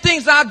same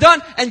things I've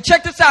done, and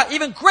check this out,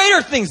 even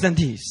greater things than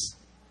these.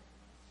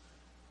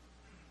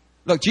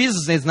 Look,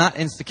 Jesus is not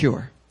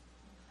insecure.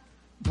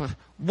 But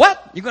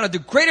what? You're going to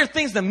do greater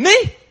things than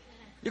me?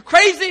 You're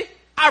crazy?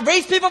 I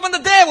raised people from the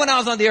dead when I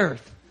was on the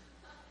earth.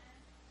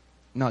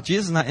 No,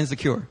 Jesus is not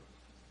insecure.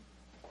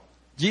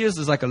 Jesus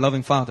is like a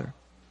loving father.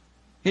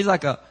 He's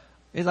like a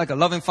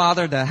loving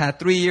father that had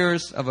 3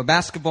 years of a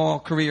basketball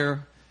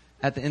career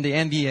in the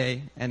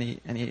NBA, and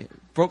he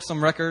broke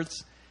some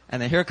records.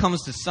 And then here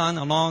comes the son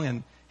along,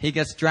 and he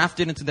gets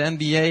drafted into the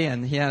NBA,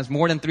 and he has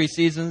more than 3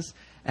 seasons.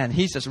 And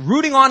he's just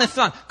rooting on his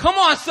son. "Come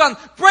on, son,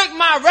 break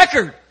my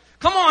record.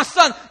 Come on,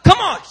 son. Come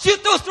on,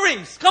 shoot those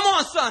threes. Come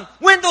on, son,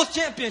 win those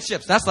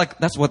championships." That's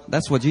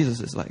what Jesus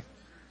is like.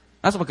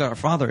 That's what our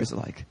Father is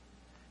like.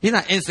 He's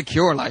not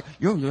insecure, like,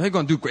 you're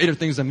going to do greater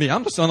things than me.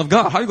 I'm the Son of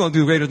God. How are you going to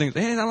do greater things?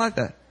 He's not like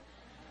that.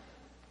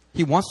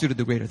 He wants you to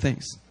do greater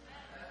things.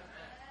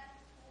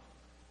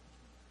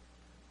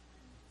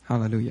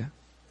 Hallelujah.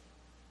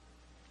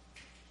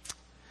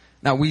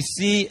 Now we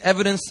see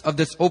evidence of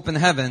this open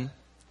heaven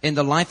in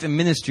the life and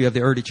ministry of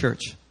the early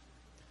church.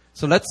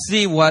 So let's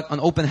see what an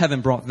open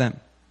heaven brought them.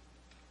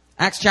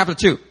 Acts chapter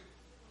 2.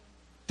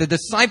 The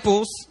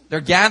disciples,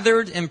 they're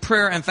gathered in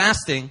prayer and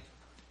fasting.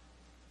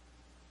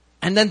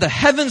 And then the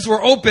heavens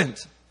were opened.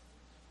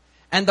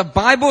 And the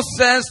Bible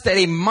says that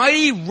a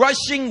mighty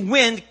rushing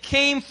wind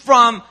came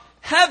from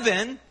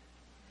heaven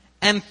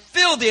and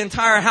filled the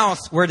entire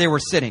house where they were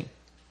sitting.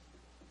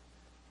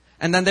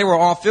 And then they were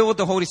all filled with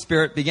the Holy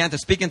Spirit, began to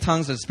speak in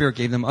tongues as the Spirit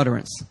gave them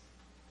utterance.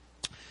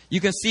 You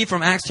can see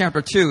from Acts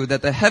chapter 2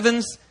 that the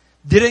heavens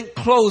didn't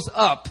close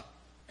up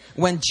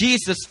when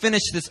Jesus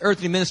finished his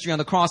earthly ministry on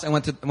the cross and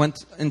went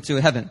into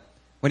heaven.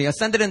 When he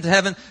ascended into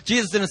heaven,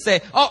 Jesus didn't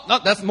say, "Oh,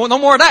 no, no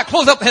more of that.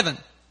 Close up heaven."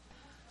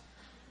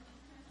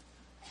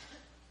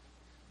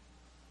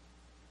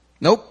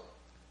 Nope.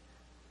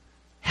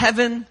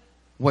 Heaven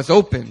was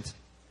opened.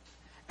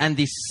 And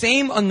the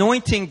same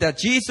anointing that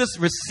Jesus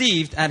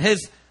received at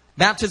his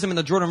baptism in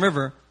the Jordan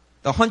River,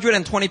 the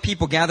 120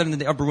 people gathered in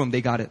the upper room,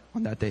 they got it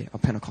on that day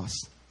of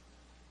Pentecost.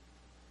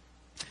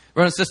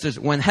 Brothers and sisters,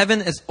 when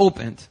heaven is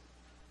opened,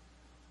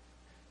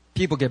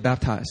 people get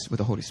baptized with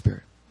the Holy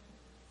Spirit.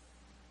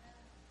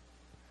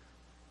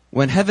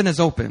 When heaven is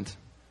opened,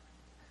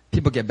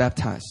 people get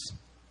baptized.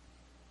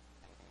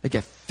 They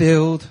get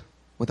filled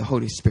with the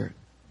Holy Spirit.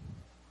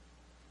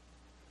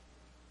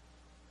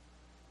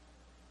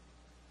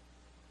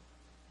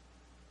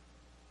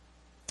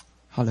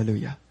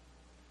 Hallelujah.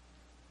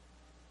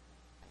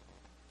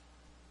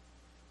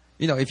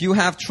 If you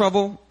have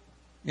trouble,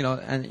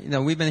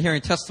 and we've been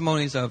hearing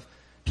testimonies of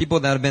people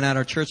that have been at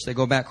our church. They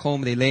go back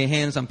home, they lay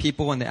hands on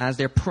people, and as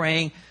they're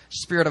praying,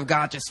 Spirit of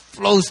God just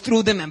flows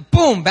through them, and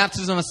boom,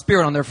 baptism of the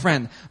Spirit on their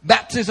friend.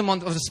 Baptism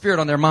of the Spirit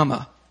on their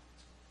mama.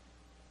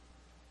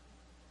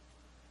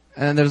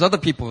 And there's other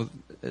people,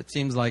 it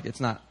seems like it's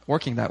not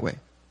working that way.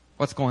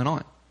 What's going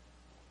on?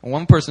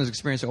 One person is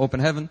experiencing open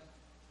heaven,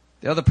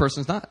 the other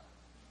person's not.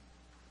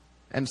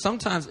 And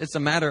sometimes it's a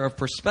matter of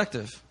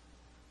perspective.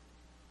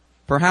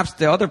 Perhaps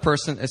the other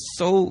person is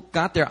so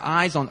got their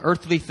eyes on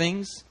earthly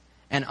things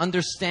and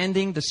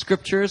understanding the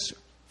scriptures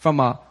from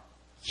a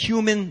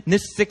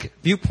humanistic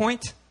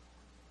viewpoint,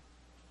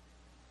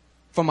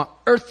 from an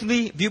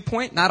earthly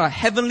viewpoint, not a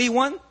heavenly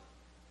one.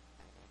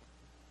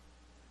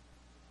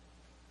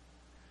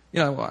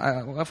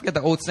 I forget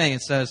the old saying.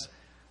 It says,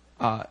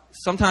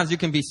 sometimes you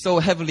can be so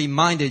heavenly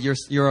minded,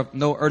 you're of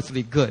no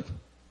earthly good.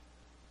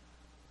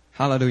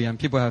 Hallelujah. And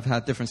people have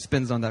had different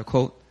spins on that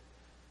quote.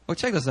 Well,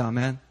 check this out,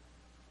 man.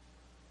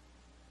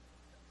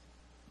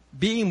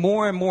 Being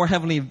more and more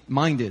heavenly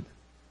minded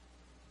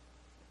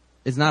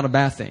is not a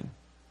bad thing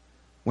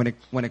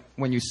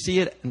when you see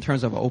it in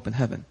terms of an open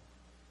heaven.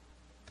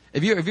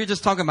 If you're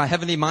just talking about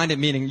heavenly minded,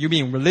 meaning you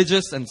being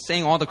religious and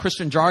saying all the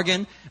Christian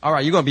jargon, all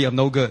right, you're going to be of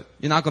no good.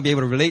 You're not going to be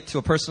able to relate to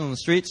a person on the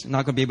streets. You're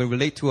not going to be able to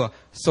relate to a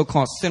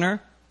so-called sinner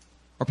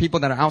or people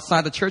that are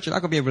outside the church. You're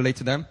not going to be able to relate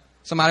to them.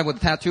 Somebody with a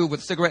tattoo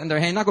with a cigarette in their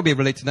hand, you're not going to be able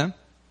to relate to them.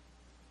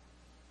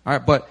 All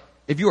right, but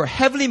if you are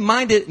heavenly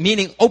minded,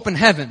 meaning open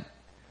heaven,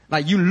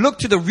 like you look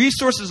to the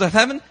resources of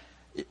heaven,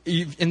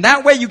 in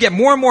that way you get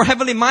more and more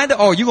heavenly minded.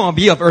 Oh, you're going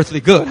to be of earthly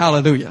good.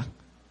 Hallelujah.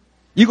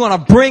 You're going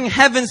to bring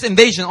heaven's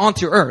invasion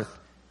onto earth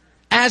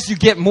as you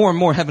get more and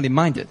more heavenly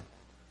minded.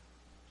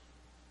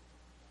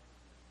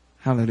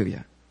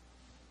 Hallelujah.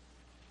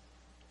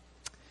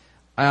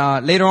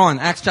 Later on,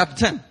 Acts chapter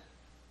 10.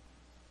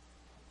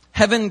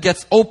 Heaven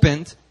gets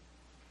opened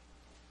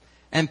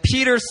and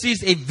Peter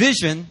sees a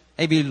vision,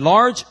 a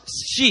large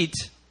sheet,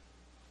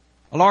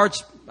 a large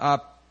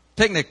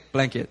picnic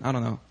blanket, I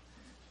don't know,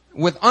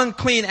 with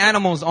unclean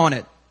animals on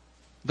it.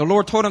 The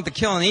Lord told him to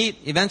kill and eat.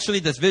 Eventually,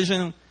 this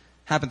vision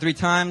happened 3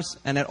 times,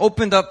 and it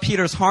opened up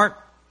Peter's heart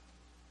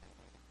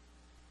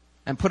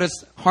and put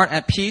his heart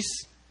at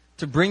peace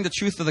to bring the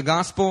truth of the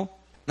gospel,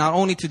 not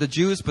only to the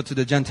Jews, but to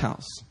the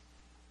Gentiles.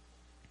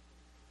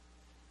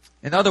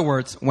 In other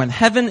words, when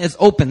heaven is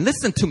open,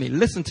 listen to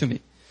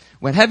me.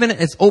 When heaven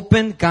is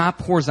open, God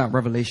pours out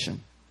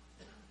revelation.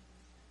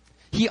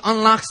 He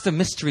unlocks the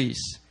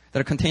mysteries that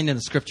are contained in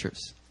the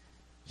scriptures.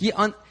 He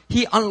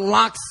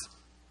unlocks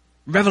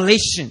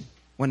revelation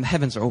when the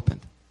heavens are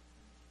opened.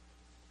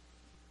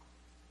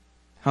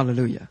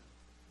 Hallelujah.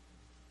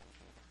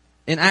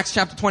 In Acts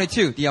chapter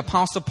 22, the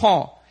Apostle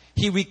Paul,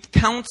 he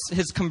recounts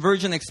his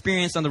conversion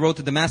experience on the road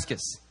to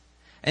Damascus.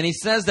 And he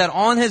says that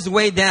on his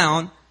way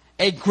down,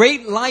 a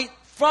great light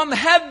from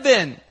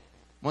heaven.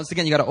 Once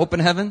again, you got to open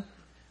heaven.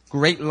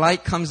 Great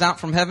light comes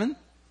out from heaven.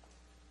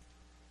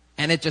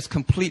 And it just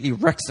completely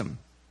wrecks him.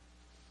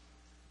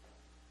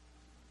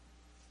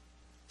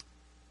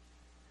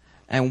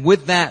 And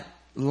with that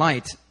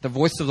light, the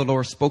voice of the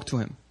Lord spoke to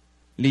him,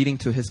 leading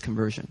to his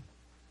conversion.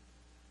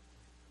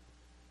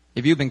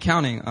 If you've been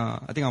counting,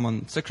 I think I'm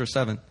on 6 or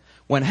 7.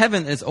 When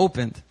heaven is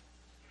opened,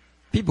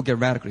 people get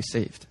radically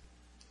saved.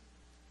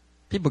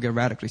 People get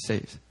radically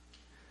saved.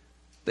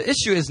 The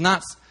issue is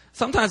not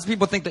sometimes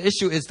people think the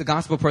issue is the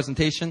gospel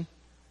presentation,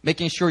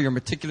 making sure you're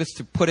meticulous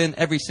to put in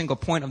every single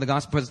point of the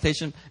gospel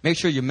presentation. Make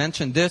sure you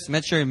mention this,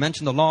 make sure you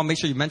mention the law, make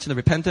sure you mention the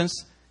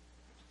repentance.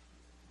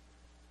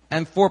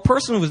 And for a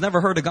person who's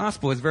never heard the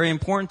gospel, it's very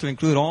important to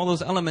include all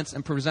those elements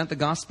and present the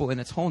gospel in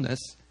its wholeness.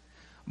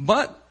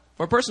 But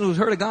for a person who's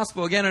heard the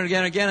gospel again and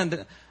again and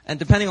again, and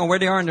depending on where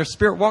they are in their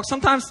spirit walk,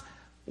 sometimes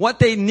what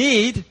they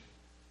need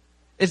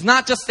is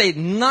not just a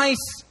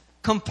nice,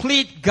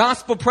 complete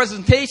gospel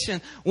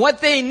presentation.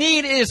 What they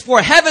need is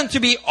for heaven to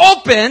be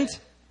opened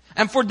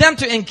and for them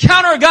to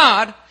encounter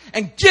God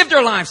and give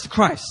their lives to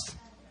Christ.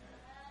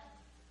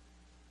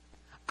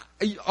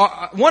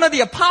 One of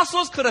the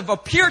apostles could have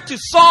appeared to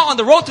Saul on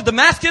the road to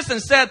Damascus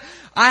and said,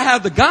 I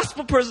have the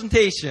gospel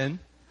presentation.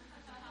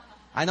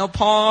 I know,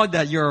 Paul,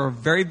 that you're a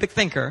very big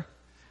thinker,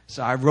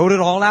 so I wrote it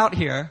all out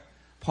here.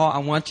 Paul, I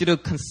want you to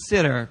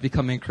consider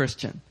becoming a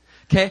Christian.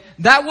 Okay?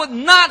 That would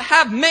not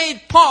have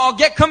made Paul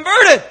get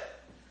converted.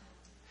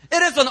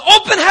 It is an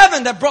open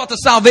heaven that brought the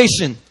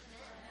salvation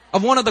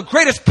of one of the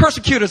greatest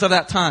persecutors of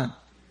that time.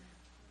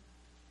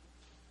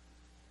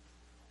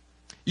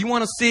 You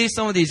want to see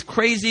some of these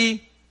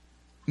crazy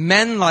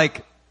men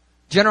like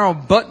General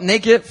Butt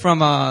Naked from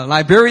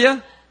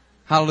Liberia?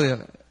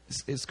 Hallelujah.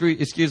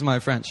 Excuse my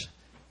French.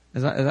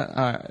 Is that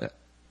all right?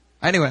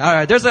 Anyway, all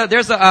right. There's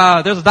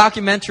a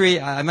documentary,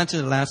 I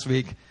mentioned it last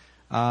week,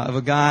 of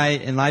a guy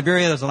in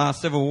Liberia. There's a lot of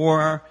civil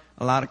war,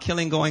 a lot of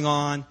killing going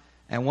on,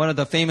 and one of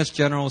the famous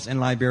generals in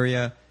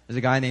Liberia is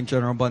a guy named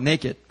General Butt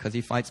Naked, because he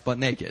fights butt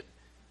naked.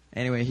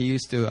 Anyway, he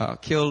used to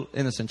kill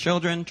innocent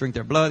children, drink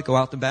their blood, go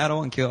out to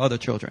battle, and kill other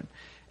children.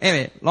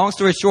 Anyway, long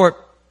story short,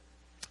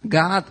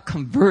 God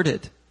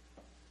converted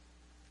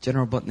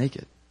General Butt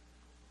Naked.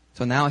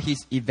 So now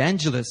he's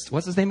evangelist.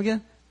 What's his name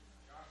again?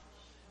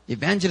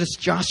 Evangelist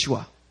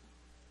Joshua.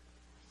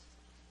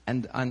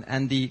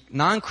 And the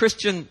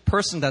non-Christian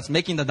person that's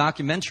making the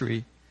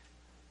documentary,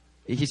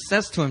 he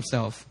says to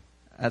himself,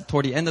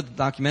 toward the end of the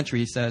documentary,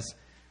 he says,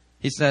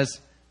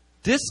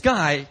 this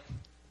guy,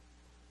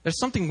 there's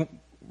something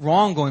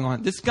wrong going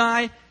on. This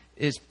guy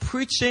is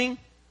preaching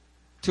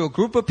to a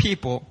group of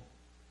people.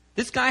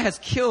 This guy has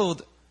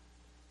killed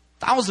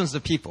thousands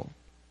of people.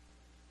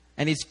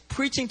 And he's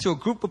preaching to a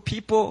group of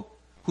people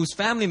whose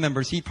family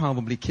members he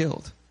probably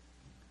killed.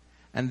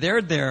 And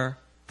they're there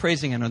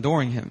praising and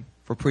adoring him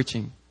for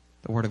preaching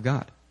the Word of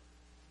God.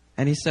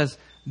 And he says,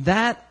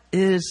 that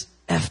is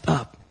effed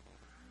up.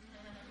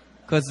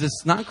 Because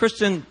this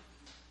non-Christian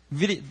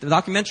the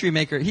documentary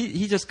maker,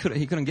 he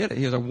couldn't get it.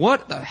 He was like,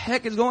 what the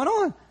heck is going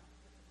on?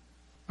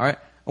 All right.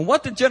 And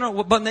what did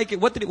General Butt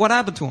Naked, what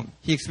happened to him?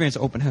 He experienced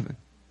open heaven.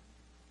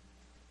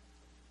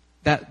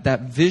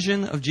 That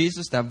vision of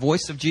Jesus, that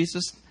voice of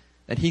Jesus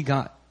that he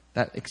got,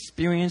 that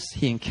experience,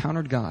 he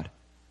encountered God.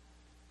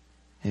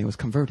 And he was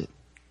converted.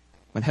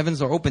 When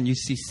heavens are open, you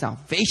see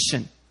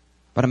salvation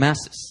by the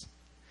masses.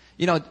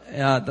 You know,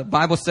 the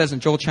Bible says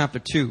in Joel chapter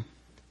 2,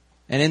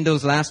 and in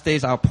those last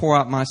days I'll pour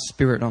out my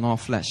spirit on all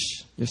flesh.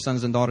 Your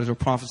sons and daughters will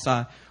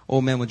prophesy.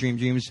 Old men will dream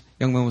dreams.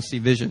 Young men will see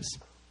visions.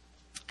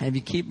 And if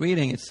you keep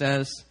reading, it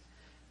says,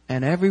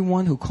 and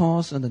everyone who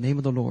calls on the name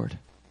of the Lord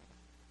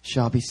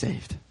shall be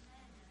saved.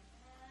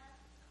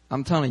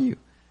 I'm telling you,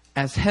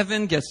 as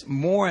heaven gets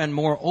more and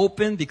more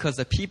open because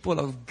the people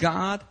of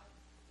God,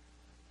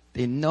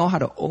 they know how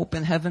to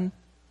open heaven.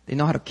 They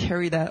know how to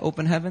carry that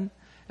open heaven.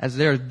 As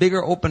there's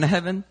bigger open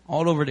heaven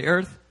all over the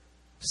earth,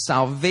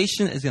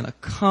 salvation is going to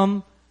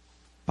come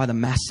by the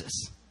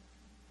masses.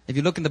 If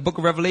you look in the book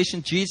of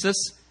Revelation, Jesus,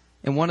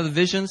 in one of the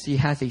visions, he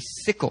has a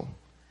sickle.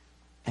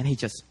 And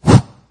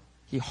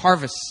he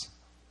harvests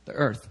the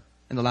earth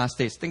in the last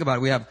days. Think about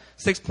it. We have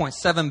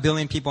 6.7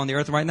 billion people on the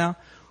earth right now.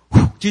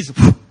 Jesus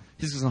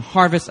is going to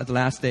harvest at the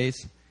last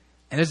days.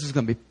 And there's just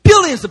going to be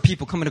billions of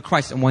people coming to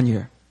Christ in 1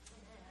 year.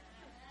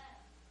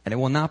 And it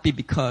will not be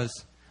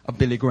because of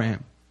Billy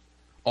Graham.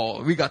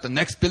 Oh, we got the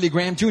next Billy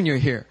Graham Jr.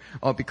 here.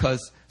 Or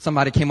because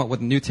somebody came up with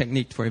a new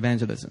technique for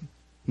evangelism.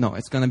 No,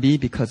 it's going to be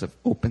because of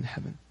open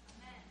heaven.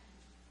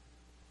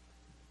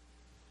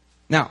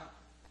 Now,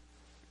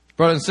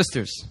 brothers and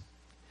sisters,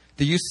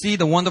 do you see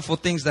the wonderful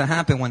things that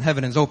happen when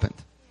heaven is opened?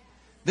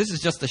 This is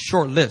just a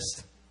short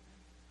list.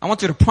 I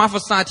want you to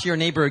prophesy to your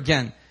neighbor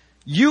again.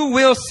 You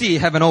will see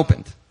heaven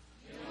opened.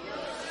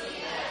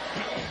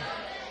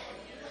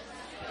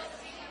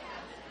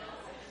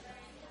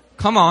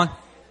 Come on.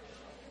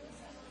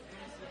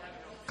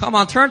 Come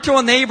on, turn to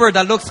a neighbor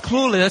that looks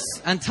clueless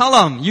and tell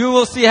them, you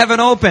will see heaven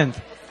opened.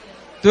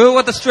 Do it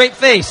with a straight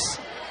face,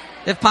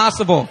 if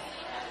possible.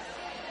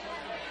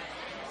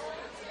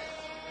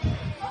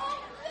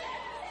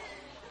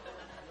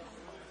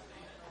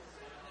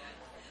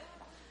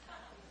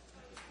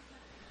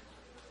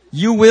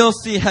 You will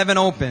see heaven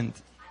opened.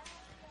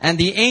 And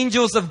the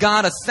angels of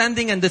God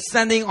ascending and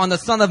descending on the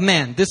Son of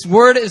Man. This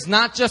word is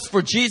not just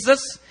for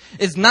Jesus.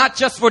 It's not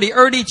just for the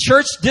early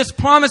church. This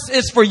promise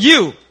is for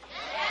you.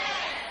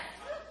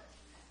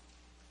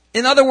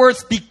 In other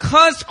words,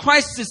 because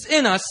Christ is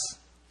in us,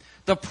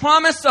 the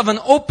promise of an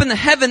open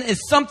heaven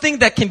is something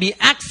that can be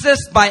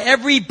accessed by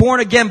every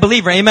born-again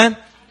believer. Amen?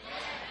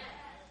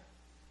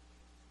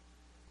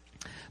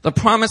 The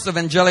promise of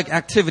angelic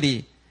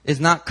activity is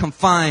not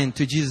confined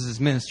to Jesus'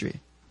 ministry.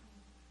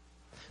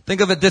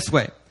 Think of it this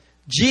way.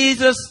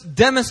 Jesus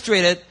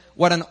demonstrated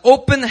what an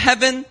open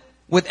heaven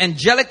with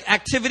angelic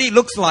activity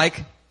looks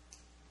like.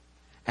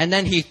 And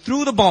then he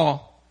threw the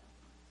ball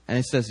and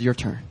it says, your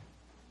turn.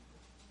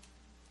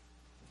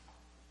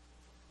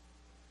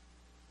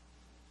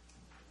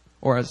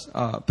 Or as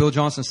Bill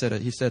Johnson said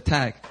it, he said,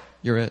 tag,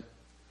 you're it.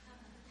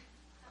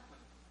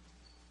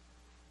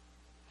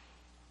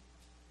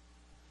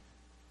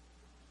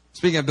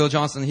 Speaking of Bill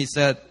Johnson, he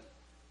said,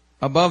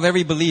 above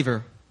every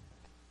believer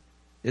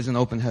is an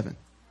open heaven.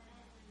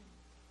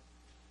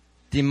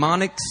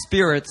 Demonic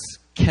spirits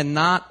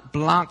cannot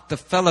block the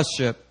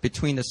fellowship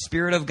between the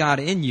Spirit of God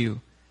in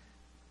you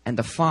and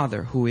the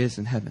Father who is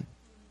in heaven.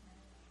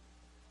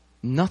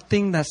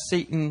 Nothing that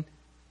Satan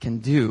can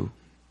do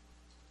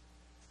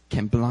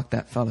can block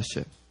that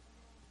fellowship,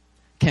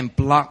 can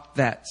block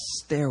that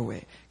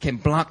stairway, can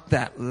block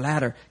that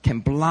ladder, can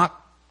block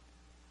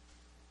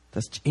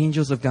the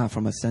angels of God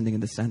from ascending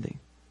and descending.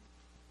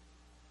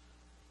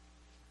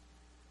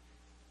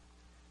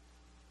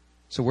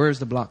 So where is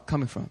the block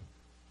coming from?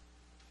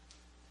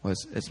 Well,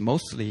 it's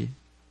mostly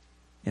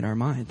in our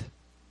mind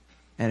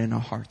and in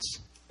our hearts.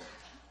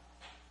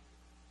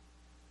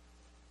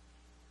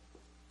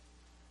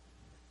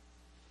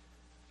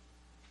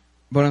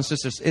 Brothers and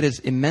sisters, it is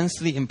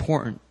immensely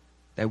important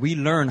that we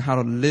learn how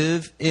to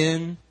live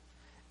in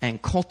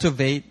and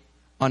cultivate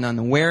an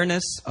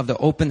awareness of the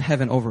open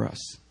heaven over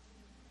us.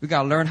 We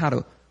got to learn how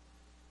to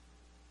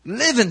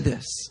live in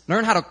this.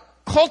 Learn how to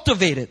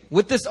cultivate it.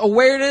 With this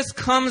awareness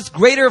comes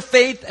greater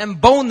faith and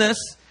boldness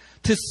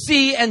to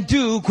see and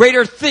do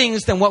greater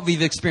things than what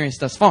we've experienced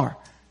thus far.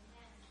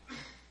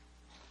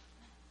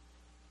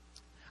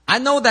 I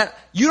know that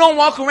you don't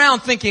walk around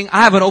thinking,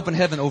 I have an open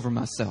heaven over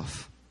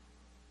myself.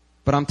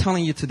 But I'm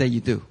telling you today, you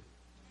do.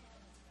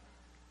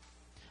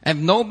 And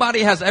if nobody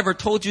has ever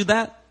told you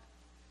that,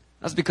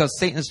 that's because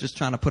Satan is just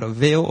trying to put a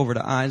veil over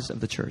the eyes of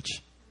the church.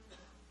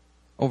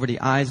 Over the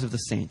eyes of the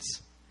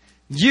saints.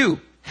 You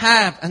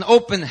have an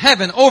open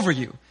heaven over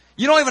you.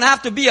 You don't even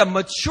have to be a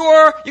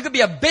mature, you could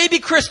be a baby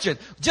Christian.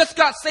 Just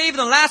got saved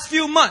in the last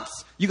few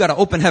months. You got an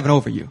open heaven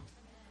over you.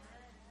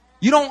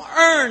 You don't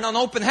earn an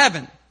open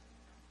heaven.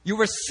 You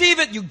receive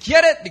it, you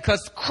get it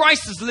because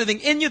Christ is living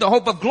in you, the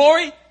hope of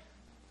glory.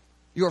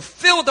 You are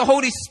filled with the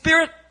Holy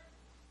Spirit.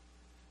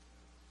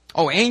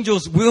 Oh,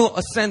 angels will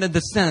ascend and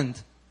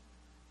descend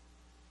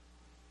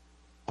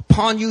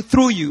upon you,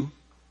 through you.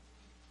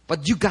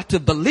 But you got to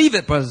believe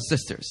it, brothers and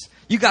sisters.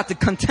 You got to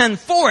contend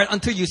for it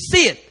until you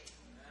see it.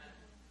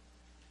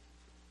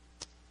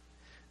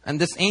 And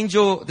this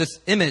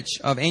image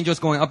of angels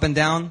going up and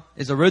down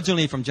is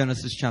originally from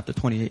Genesis chapter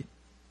 28.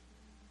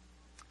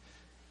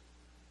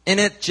 In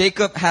it,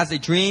 Jacob has a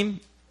dream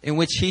in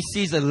which he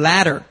sees a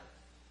ladder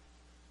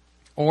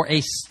or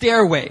a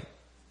stairway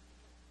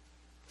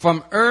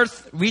from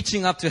earth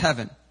reaching up to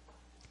heaven.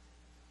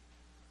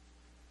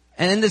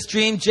 And in this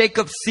dream,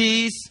 Jacob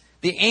sees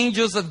the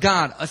angels of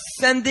God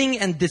ascending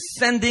and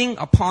descending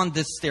upon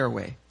this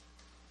stairway.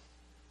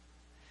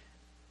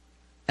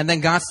 And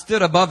then God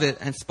stood above it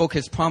and spoke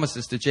his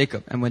promises to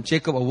Jacob. And when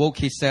Jacob awoke,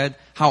 he said,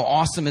 how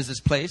awesome is this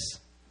place?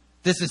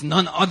 This is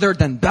none other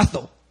than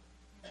Bethel.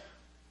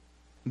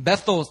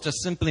 Bethel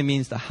just simply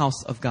means the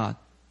house of God.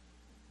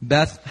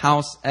 Beth,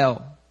 house,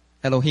 El.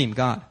 Elohim,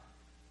 God.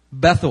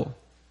 Bethel.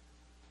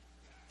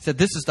 He said,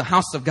 this is the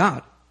house of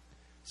God.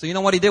 So you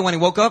know what he did when he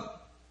woke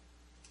up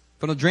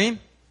from the dream?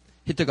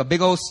 He took a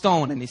big old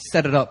stone and he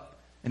set it up.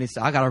 And he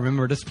said, I got to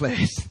remember this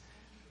place.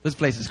 This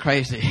place is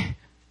crazy.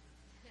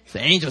 The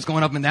angels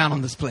going up and down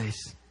on this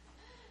place.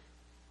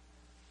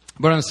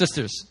 Brothers and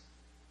sisters,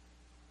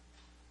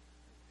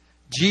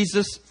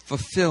 Jesus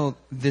fulfilled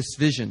this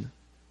vision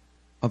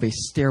of a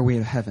stairway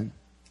to heaven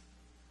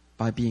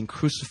by being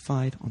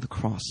crucified on the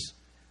cross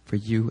for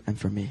you and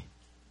for me.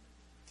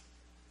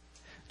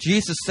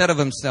 Jesus said of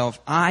himself,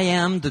 I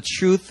am the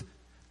truth.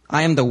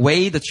 I am the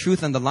way, the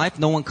truth, and the life.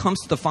 No one comes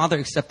to the Father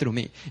except through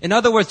me. In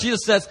other words,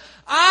 Jesus says,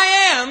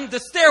 I am the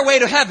stairway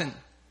to heaven.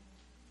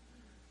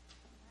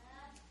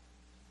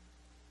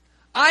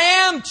 I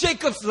am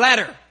Jacob's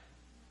ladder.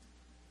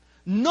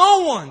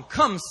 No one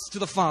comes to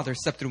the Father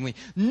except through me.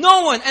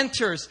 No one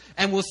enters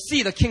and will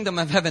see the kingdom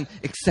of heaven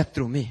except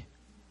through me.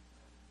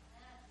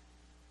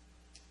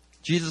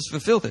 Jesus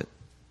fulfilled it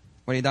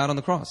when he died on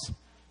the cross.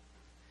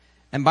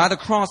 And by the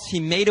cross, he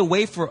made a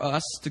way for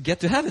us to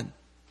get to heaven.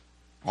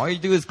 All you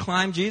do is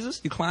climb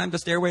Jesus. You climb the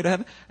stairway to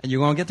heaven and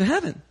you're going to get to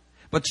heaven.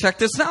 But check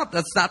this out.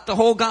 That's not the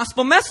whole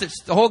gospel message.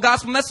 The whole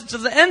gospel message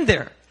doesn't end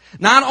there.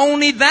 Not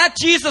only that,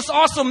 Jesus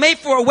also made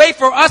for a way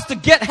for us to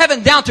get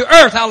heaven down to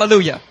earth.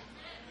 Hallelujah.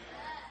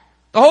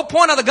 The whole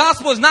point of the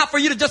gospel is not for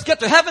you to just get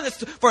to heaven. It's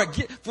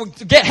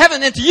to get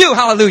heaven into you.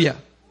 Hallelujah.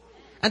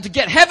 And to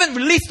get heaven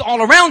released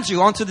all around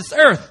you onto this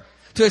earth.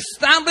 To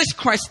establish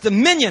Christ's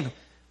dominion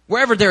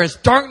wherever there is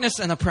darkness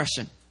and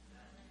oppression.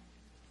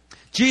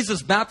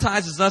 Jesus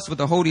baptizes us with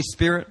the Holy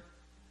Spirit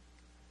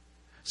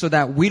so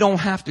that we don't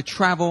have to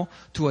travel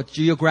to a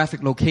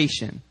geographic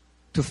location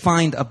to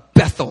find a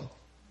Bethel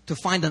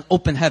to find an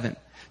open heaven.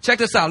 Check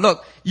this out.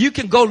 Look, you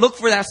can go look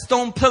for that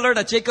stone pillar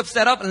that Jacob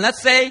set up. And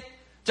let's say,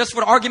 just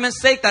for the argument's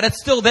sake, that it's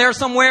still there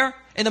somewhere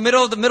in the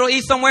middle of the Middle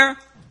East somewhere.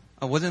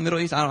 Oh, was it in the Middle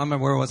East? I don't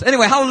remember where it was.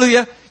 Anyway,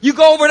 hallelujah. You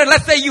go over there.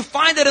 Let's say you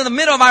find it in the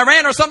middle of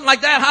Iran or something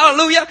like that.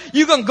 Hallelujah.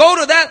 You can go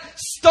to that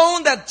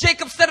stone that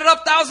Jacob set it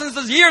up thousands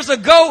of years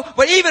ago.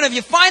 But even if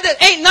you find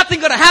it, ain't nothing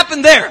going to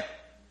happen there.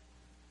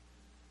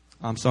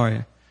 I'm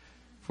sorry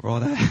for all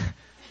that.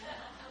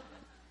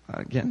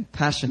 Getting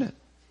passionate.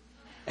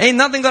 Ain't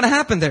nothing going to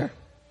happen there.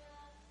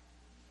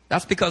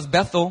 That's because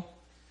Bethel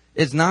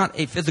is not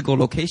a physical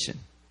location.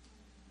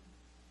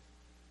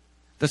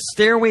 The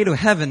stairway to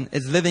heaven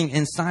is living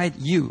inside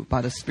you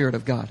by the Spirit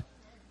of God.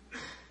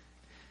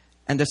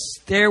 And the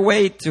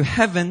stairway to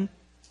heaven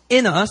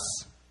in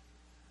us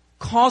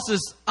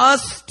causes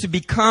us to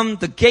become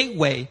the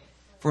gateway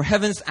for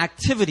heaven's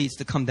activities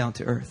to come down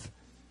to earth.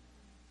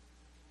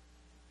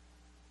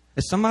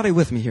 Is somebody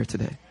with me here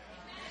today?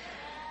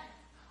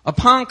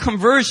 Upon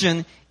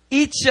conversion,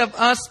 each of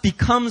us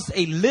becomes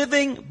a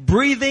living,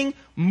 breathing,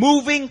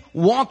 moving,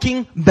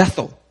 walking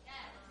Bethel.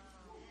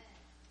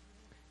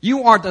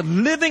 You are the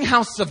living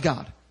house of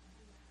God.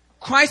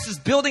 Christ is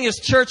building his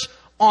church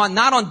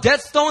not on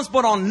dead stones,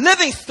 but on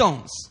living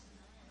stones.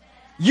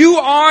 You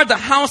are the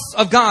house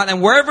of God,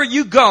 and wherever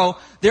you go,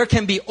 there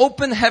can be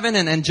open heaven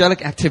and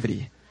angelic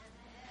activity.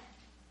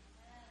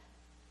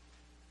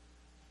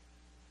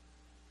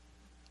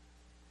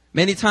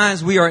 Many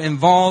times we are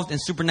involved in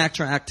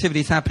supernatural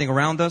activities happening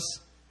around us,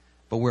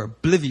 but we're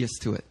oblivious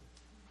to it.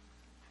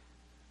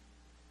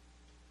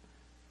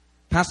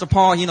 Pastor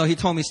Paul, he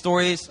told me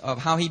stories of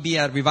how he'd be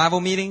at revival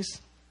meetings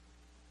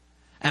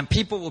and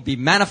people will be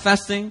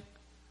manifesting.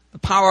 The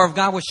power of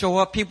God will show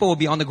up. People will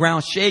be on the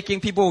ground shaking.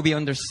 People will be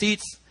on their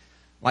seats,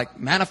 like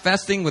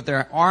manifesting with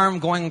their arm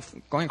going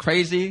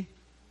crazy.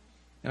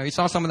 You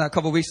saw some of that a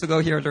couple of weeks ago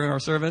here during our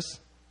service.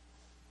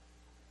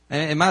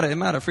 And it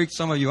might have freaked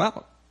some of you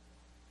out.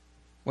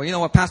 Well, you know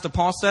what Pastor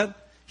Paul said?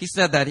 He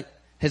said that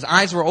his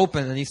eyes were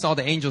open and he saw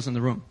the angels in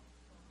the room.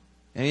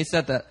 And he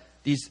said that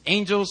these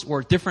angels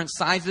were different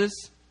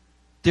sizes,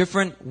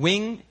 different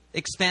wing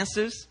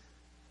expanses.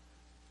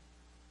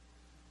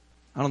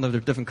 I don't know if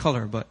they're different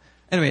color, but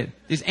anyway,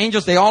 these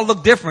angels, they all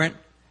look different.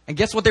 And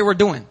guess what they were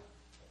doing?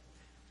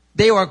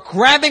 They were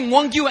grabbing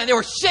Wongyu and they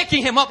were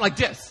shaking him up like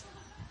this.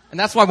 And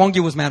that's why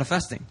Wongyu was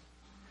manifesting.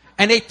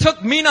 And they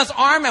took Mina's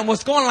arm and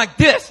was going like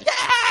this.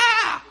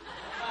 Yeah!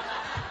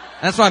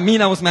 That's why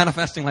Mina was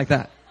manifesting like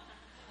that.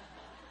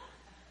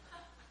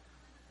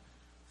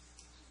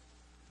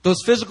 Those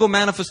physical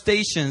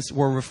manifestations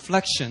were a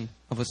reflection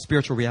of a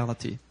spiritual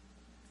reality.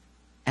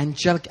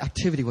 Angelic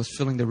activity was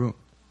filling the room.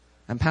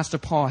 And Pastor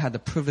Paul had the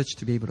privilege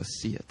to be able to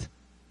see it.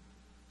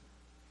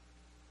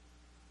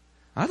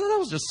 I thought that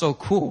was just so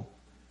cool.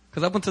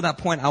 Because up until that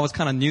point, I was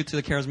kind of new to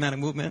the charismatic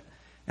movement.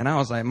 And I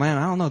was like, man,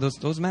 I don't know,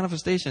 those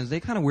manifestations, they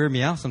kind of weird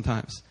me out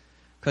sometimes.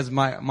 Because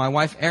my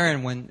wife,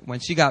 Erin, when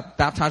she got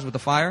baptized with the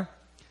fire,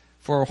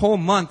 for a whole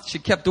month, she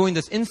kept doing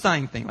this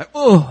inside thing. Like,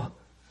 ugh.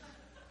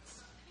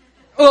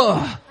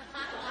 Ugh.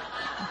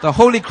 The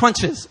holy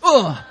crunches.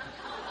 Ugh.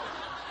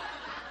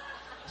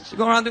 She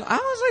go around doing, I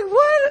was like,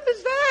 what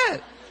is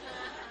that?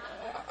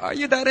 Are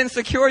you that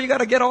insecure? You got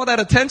to get all that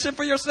attention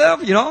for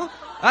yourself,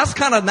 That's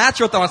kind of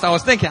natural thoughts I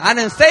was thinking. I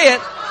didn't say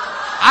it.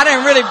 I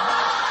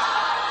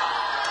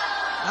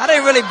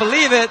didn't really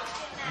believe it.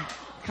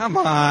 Come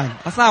on.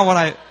 That's not what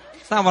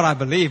I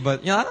believe,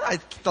 but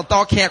the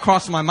thought can't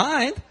cross my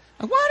mind.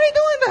 Like, why are they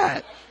doing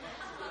that?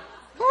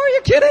 Who are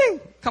you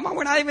kidding? Come on,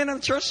 we're not even in a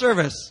church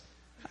service.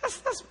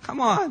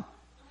 Come on.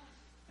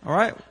 All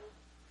right.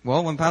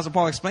 Well, when Pastor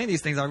Paul explained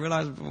these things, I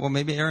realized, well,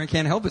 maybe Erin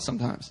can't help it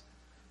sometimes.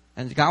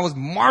 And God was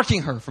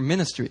marking her for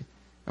ministry.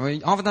 I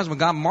mean, oftentimes when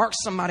God marks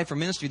somebody for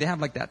ministry, they have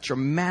like that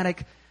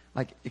dramatic,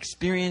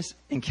 experience,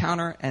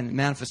 encounter, and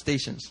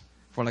manifestations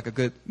for like a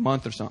good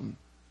month or something.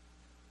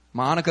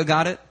 Monica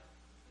got it.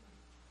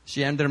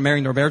 She ended up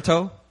marrying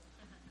Roberto.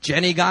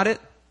 Jenny got it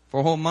for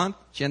a whole month.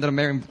 She ended up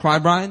marrying Cry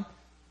Brian.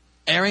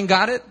 Erin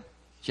got it.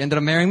 She ended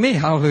up marrying me.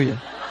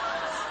 Hallelujah.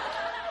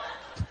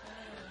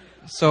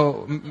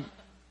 So,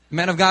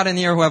 men of God in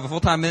here who have a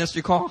full-time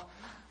ministry call,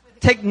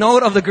 take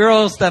note of the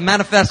girls that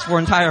manifest for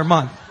an entire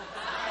month.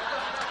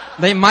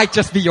 They might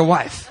just be your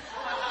wife.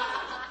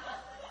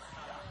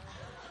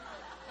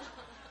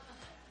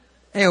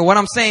 Hey, what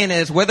I'm saying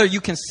is, whether you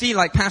can see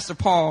like Pastor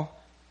Paul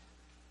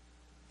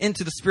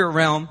into the spirit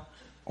realm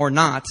or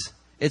not,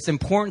 it's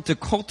important to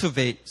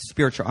cultivate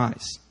spiritual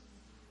eyes.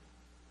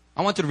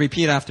 I want you to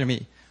repeat after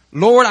me.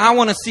 Lord, I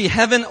want to see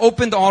heaven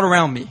opened all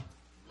around me.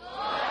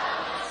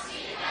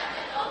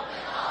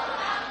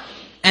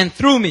 And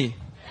through me.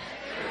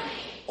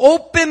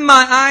 Open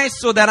my eyes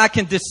so that I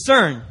can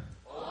discern.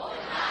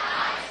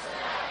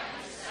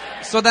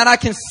 So that I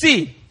can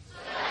see.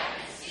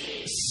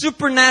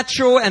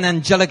 Supernatural and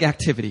angelic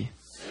activity.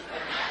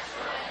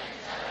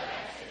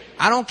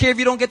 I don't care if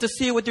you don't get to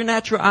see it with your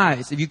natural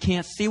eyes. If you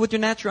can't see with your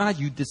natural eyes,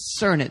 you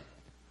discern it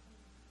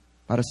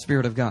by the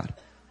Spirit of God.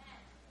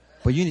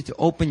 But you need to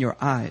open your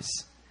eyes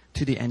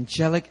to the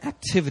angelic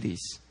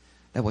activities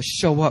that will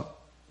show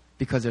up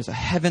because there's a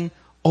heaven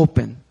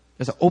open.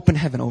 There's an open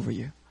heaven over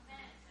you.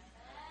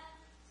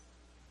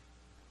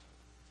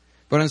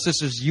 Brothers and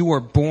sisters, you were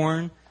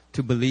born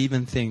to believe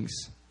in things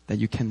that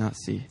you cannot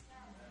see.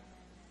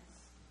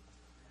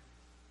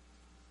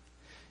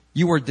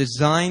 You were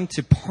designed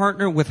to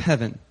partner with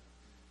heaven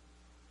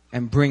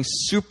and bring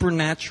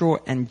supernatural,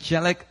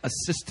 angelic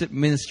assisted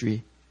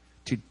ministry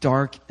to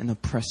dark and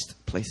oppressed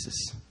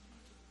places.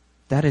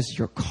 That is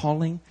your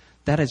calling.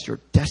 That is your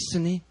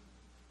destiny.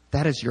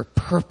 That is your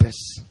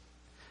purpose.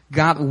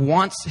 God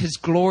wants His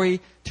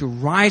glory to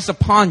rise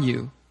upon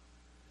you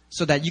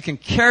so that you can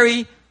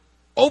carry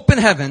open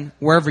heaven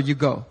wherever you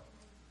go.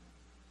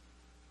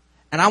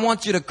 And I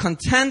want you to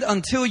contend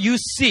until you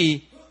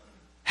see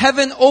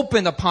heaven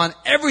open upon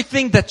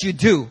everything that you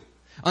do.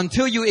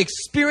 Until you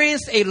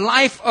experience a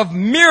life of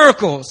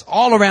miracles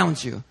all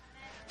around you.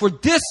 For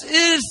this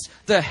is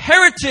the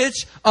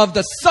heritage of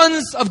the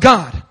sons of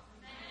God.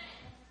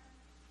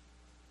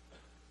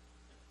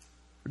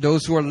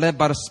 Those who are led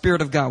by the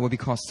Spirit of God will be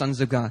called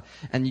sons of God.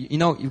 And you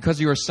know, because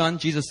you're a son,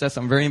 Jesus says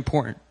something very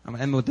important. I'm going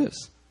to end with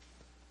this.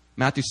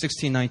 Matthew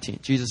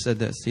 16:19. Jesus said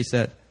this. He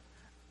said,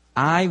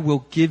 I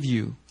will give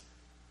you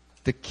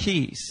the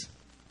keys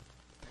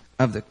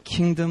of the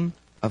kingdom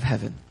of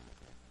heaven.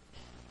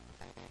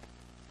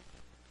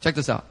 Check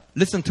this out.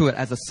 Listen to it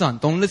as a son.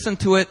 Don't listen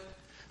to it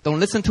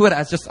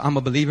as just I'm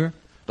a believer.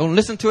 Don't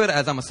listen to it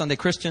as I'm a Sunday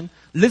Christian.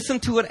 Listen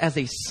to it as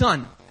a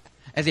son.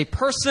 As a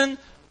person,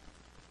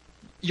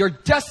 your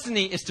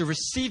destiny is to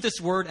receive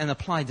this word and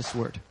apply this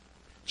word.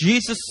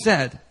 Jesus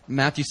said,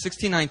 Matthew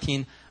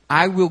 16:19,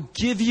 I will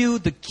give you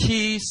the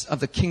keys of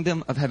the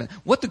kingdom of heaven.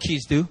 What do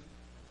keys do?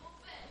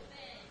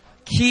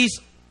 Keys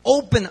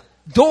open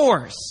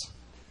doors.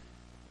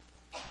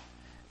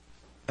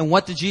 And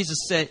what did Jesus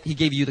say He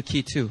gave you the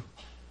key to?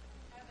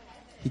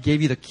 He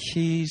gave you the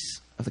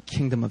keys of the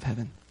kingdom of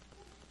heaven.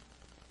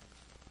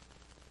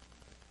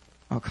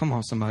 Oh, come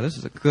on, somebody. This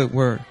is a good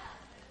word.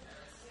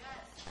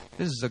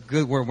 This is a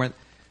good word. When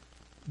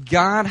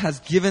God has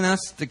given us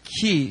the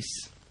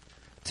keys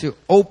to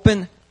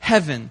open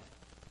heaven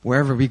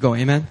wherever we go.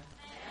 Amen?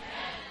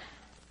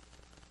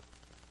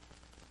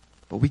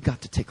 But we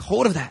got to take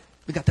hold of that.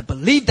 We got to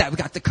believe that. We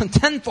got to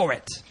contend for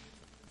it.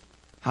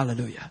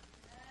 Hallelujah.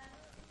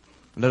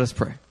 Let us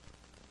pray.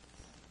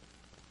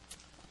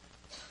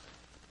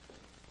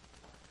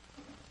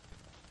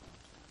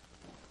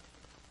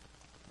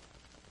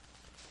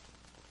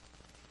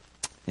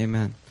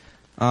 Amen.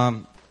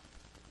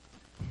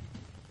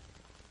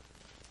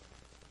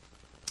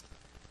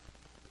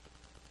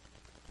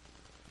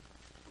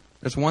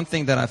 There's one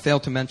thing that I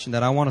failed to mention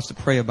that I want us to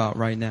pray about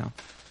right now.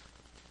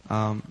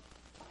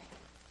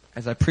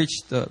 As I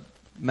preach the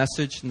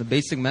message, and the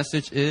basic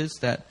message is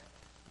that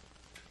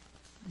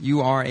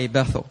you are a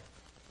Bethel.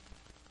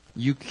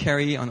 You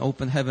carry an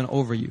open heaven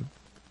over you.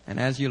 And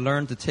as you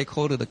learn to take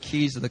hold of the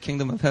keys of the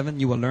kingdom of heaven,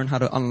 you will learn how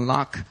to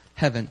unlock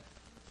heaven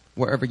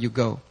wherever you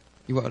go.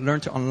 You will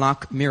learn to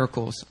unlock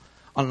miracles,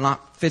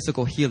 unlock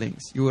physical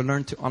healings. You will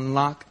learn to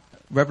unlock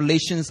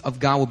revelations of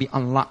God will be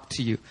unlocked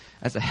to you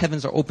as the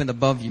heavens are opened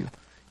above you.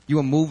 You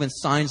will move in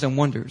signs and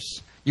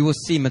wonders. You will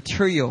see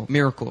material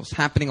miracles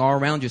happening all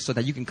around you so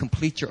that you can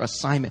complete your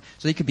assignment,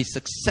 so you can be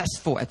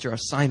successful at your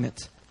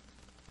assignment.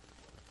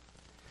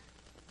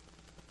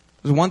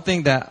 There's one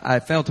thing that I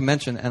failed to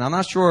mention, and I'm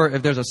not sure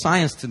if there's a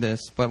science to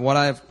this, but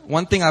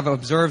one thing I've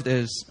observed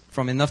is,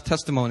 from enough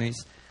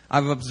testimonies,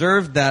 I've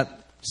observed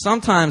that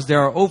sometimes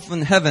there are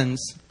open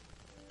heavens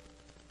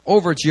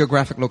over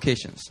geographic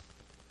locations.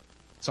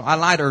 So I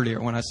lied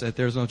earlier when I said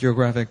there's no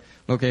geographic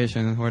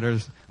location where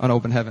there's an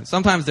open heaven.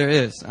 Sometimes there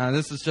is.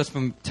 This is just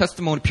from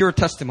pure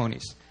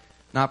testimonies,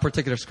 not a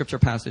particular scripture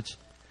passage.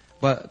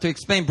 But to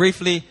explain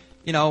briefly,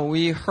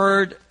 we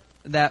heard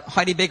that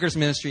Heidi Baker's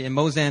ministry in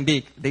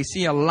Mozambique, they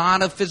see a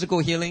lot of physical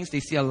healings. They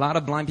see a lot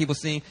of blind people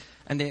seeing.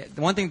 And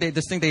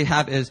this thing they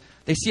have is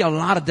they see a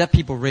lot of dead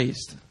people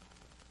raised.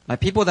 Like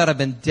people that have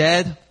been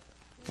dead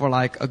for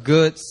like a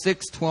good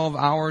 6-12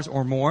 hours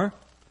or more,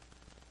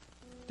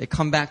 they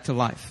come back to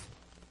life.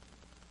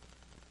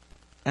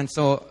 And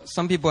so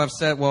some people have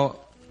said, well,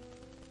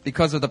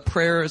 because of the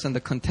prayers and the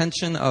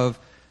contention of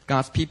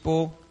God's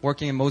people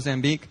working in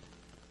Mozambique,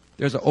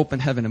 there's an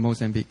open heaven in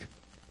Mozambique.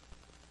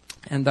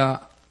 And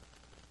I'll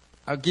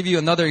give you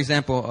another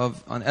example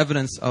of an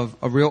evidence of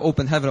a real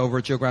open heaven over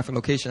a geographic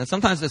location. And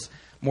sometimes it's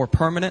more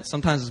permanent,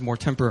 sometimes it's more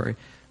temporary.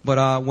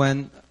 But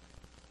when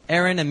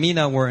Aaron and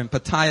Mina were in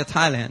Pattaya,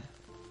 Thailand,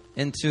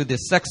 into the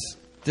sex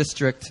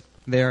district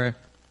there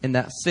in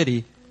that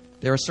city,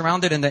 they were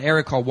surrounded in the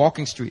area called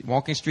Walking Street.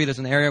 Walking Street is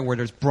an area where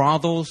there's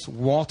brothels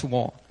wall to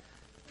wall.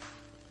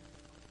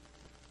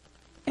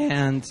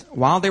 And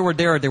while they were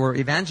there, they were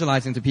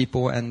evangelizing to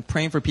people and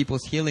praying for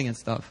people's healing and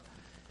stuff.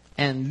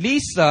 And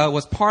Lisa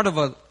was part of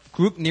a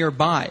group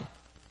nearby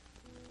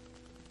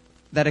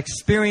that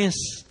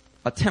experienced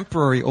a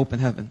temporary open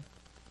heaven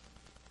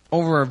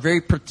over a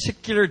very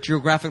particular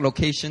geographic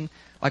location,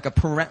 like a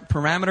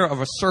parameter of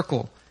a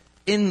circle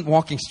in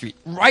Walking Street,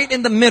 right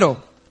in the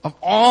middle of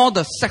all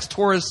the sex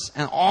tourists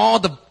and all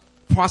the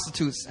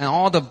prostitutes and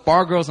all the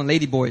bar girls and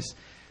lady boys.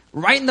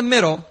 Right in the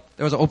middle,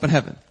 there was an open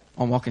heaven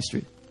on Walking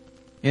Street.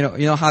 You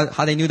know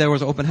how they knew there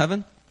was an open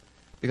heaven?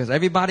 Because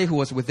everybody who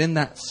was within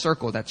that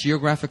circle, that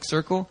geographic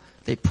circle,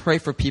 they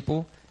prayed for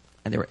people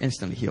and they were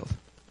instantly healed.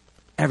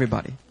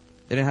 Everybody.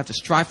 They didn't have to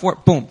strive for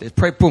it. Boom. They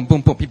prayed. Boom,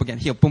 boom, boom. People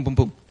getting healed. Boom, boom,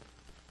 boom.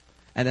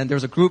 And then there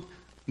was a group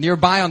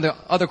nearby on the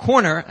other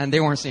corner and they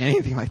weren't seeing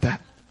anything like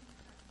that.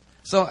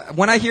 So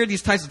when I hear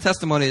these types of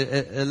testimony,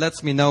 it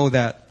lets me know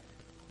that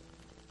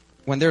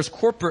when there's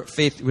corporate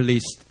faith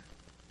released,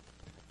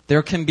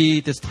 there can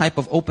be this type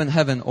of open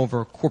heaven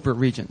over corporate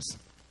regions.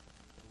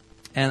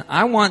 And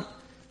I want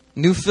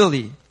New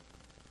Philly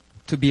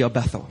to be a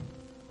Bethel.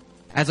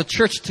 As a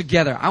church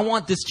together, I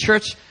want this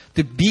church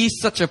to be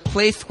such a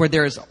place where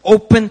there is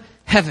open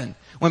heaven.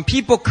 When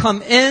people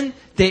come in,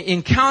 they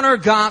encounter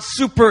God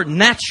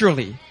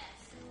supernaturally.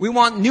 We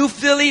want New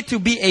Philly to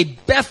be a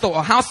Bethel,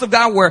 a house of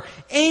God where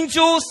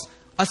angels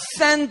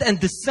ascend and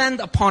descend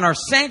upon our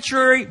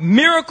sanctuary.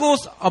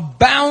 Miracles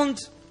abound.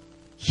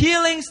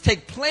 Healings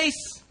take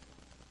place.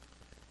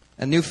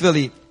 And New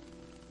Philly,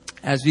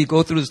 as we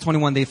go through this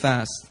 21-day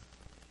fast,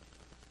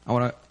 I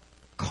want to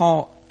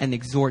call and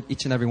exhort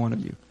each and every one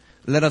of you.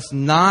 Let us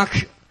knock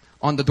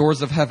on the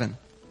doors of heaven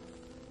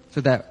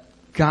so that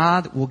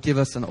God will give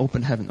us an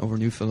open heaven over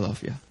New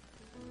Philadelphia.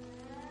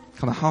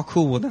 Come on, how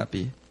cool will that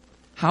be?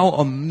 How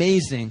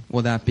amazing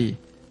will that be?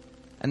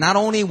 And not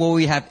only will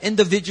we have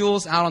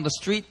individuals out on the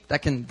street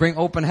that can bring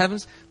open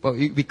heavens, but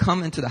we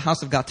come into the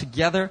house of God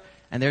together,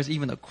 and there's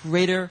even a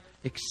greater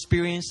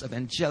experience of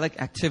angelic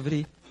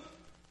activity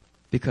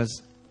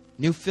because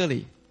New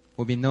Philly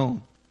will be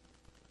known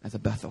as a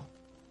Bethel.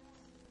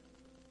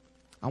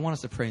 I want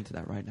us to pray into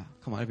that right now.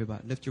 Come on,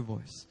 everybody, lift your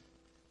voice.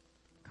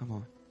 Come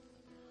on.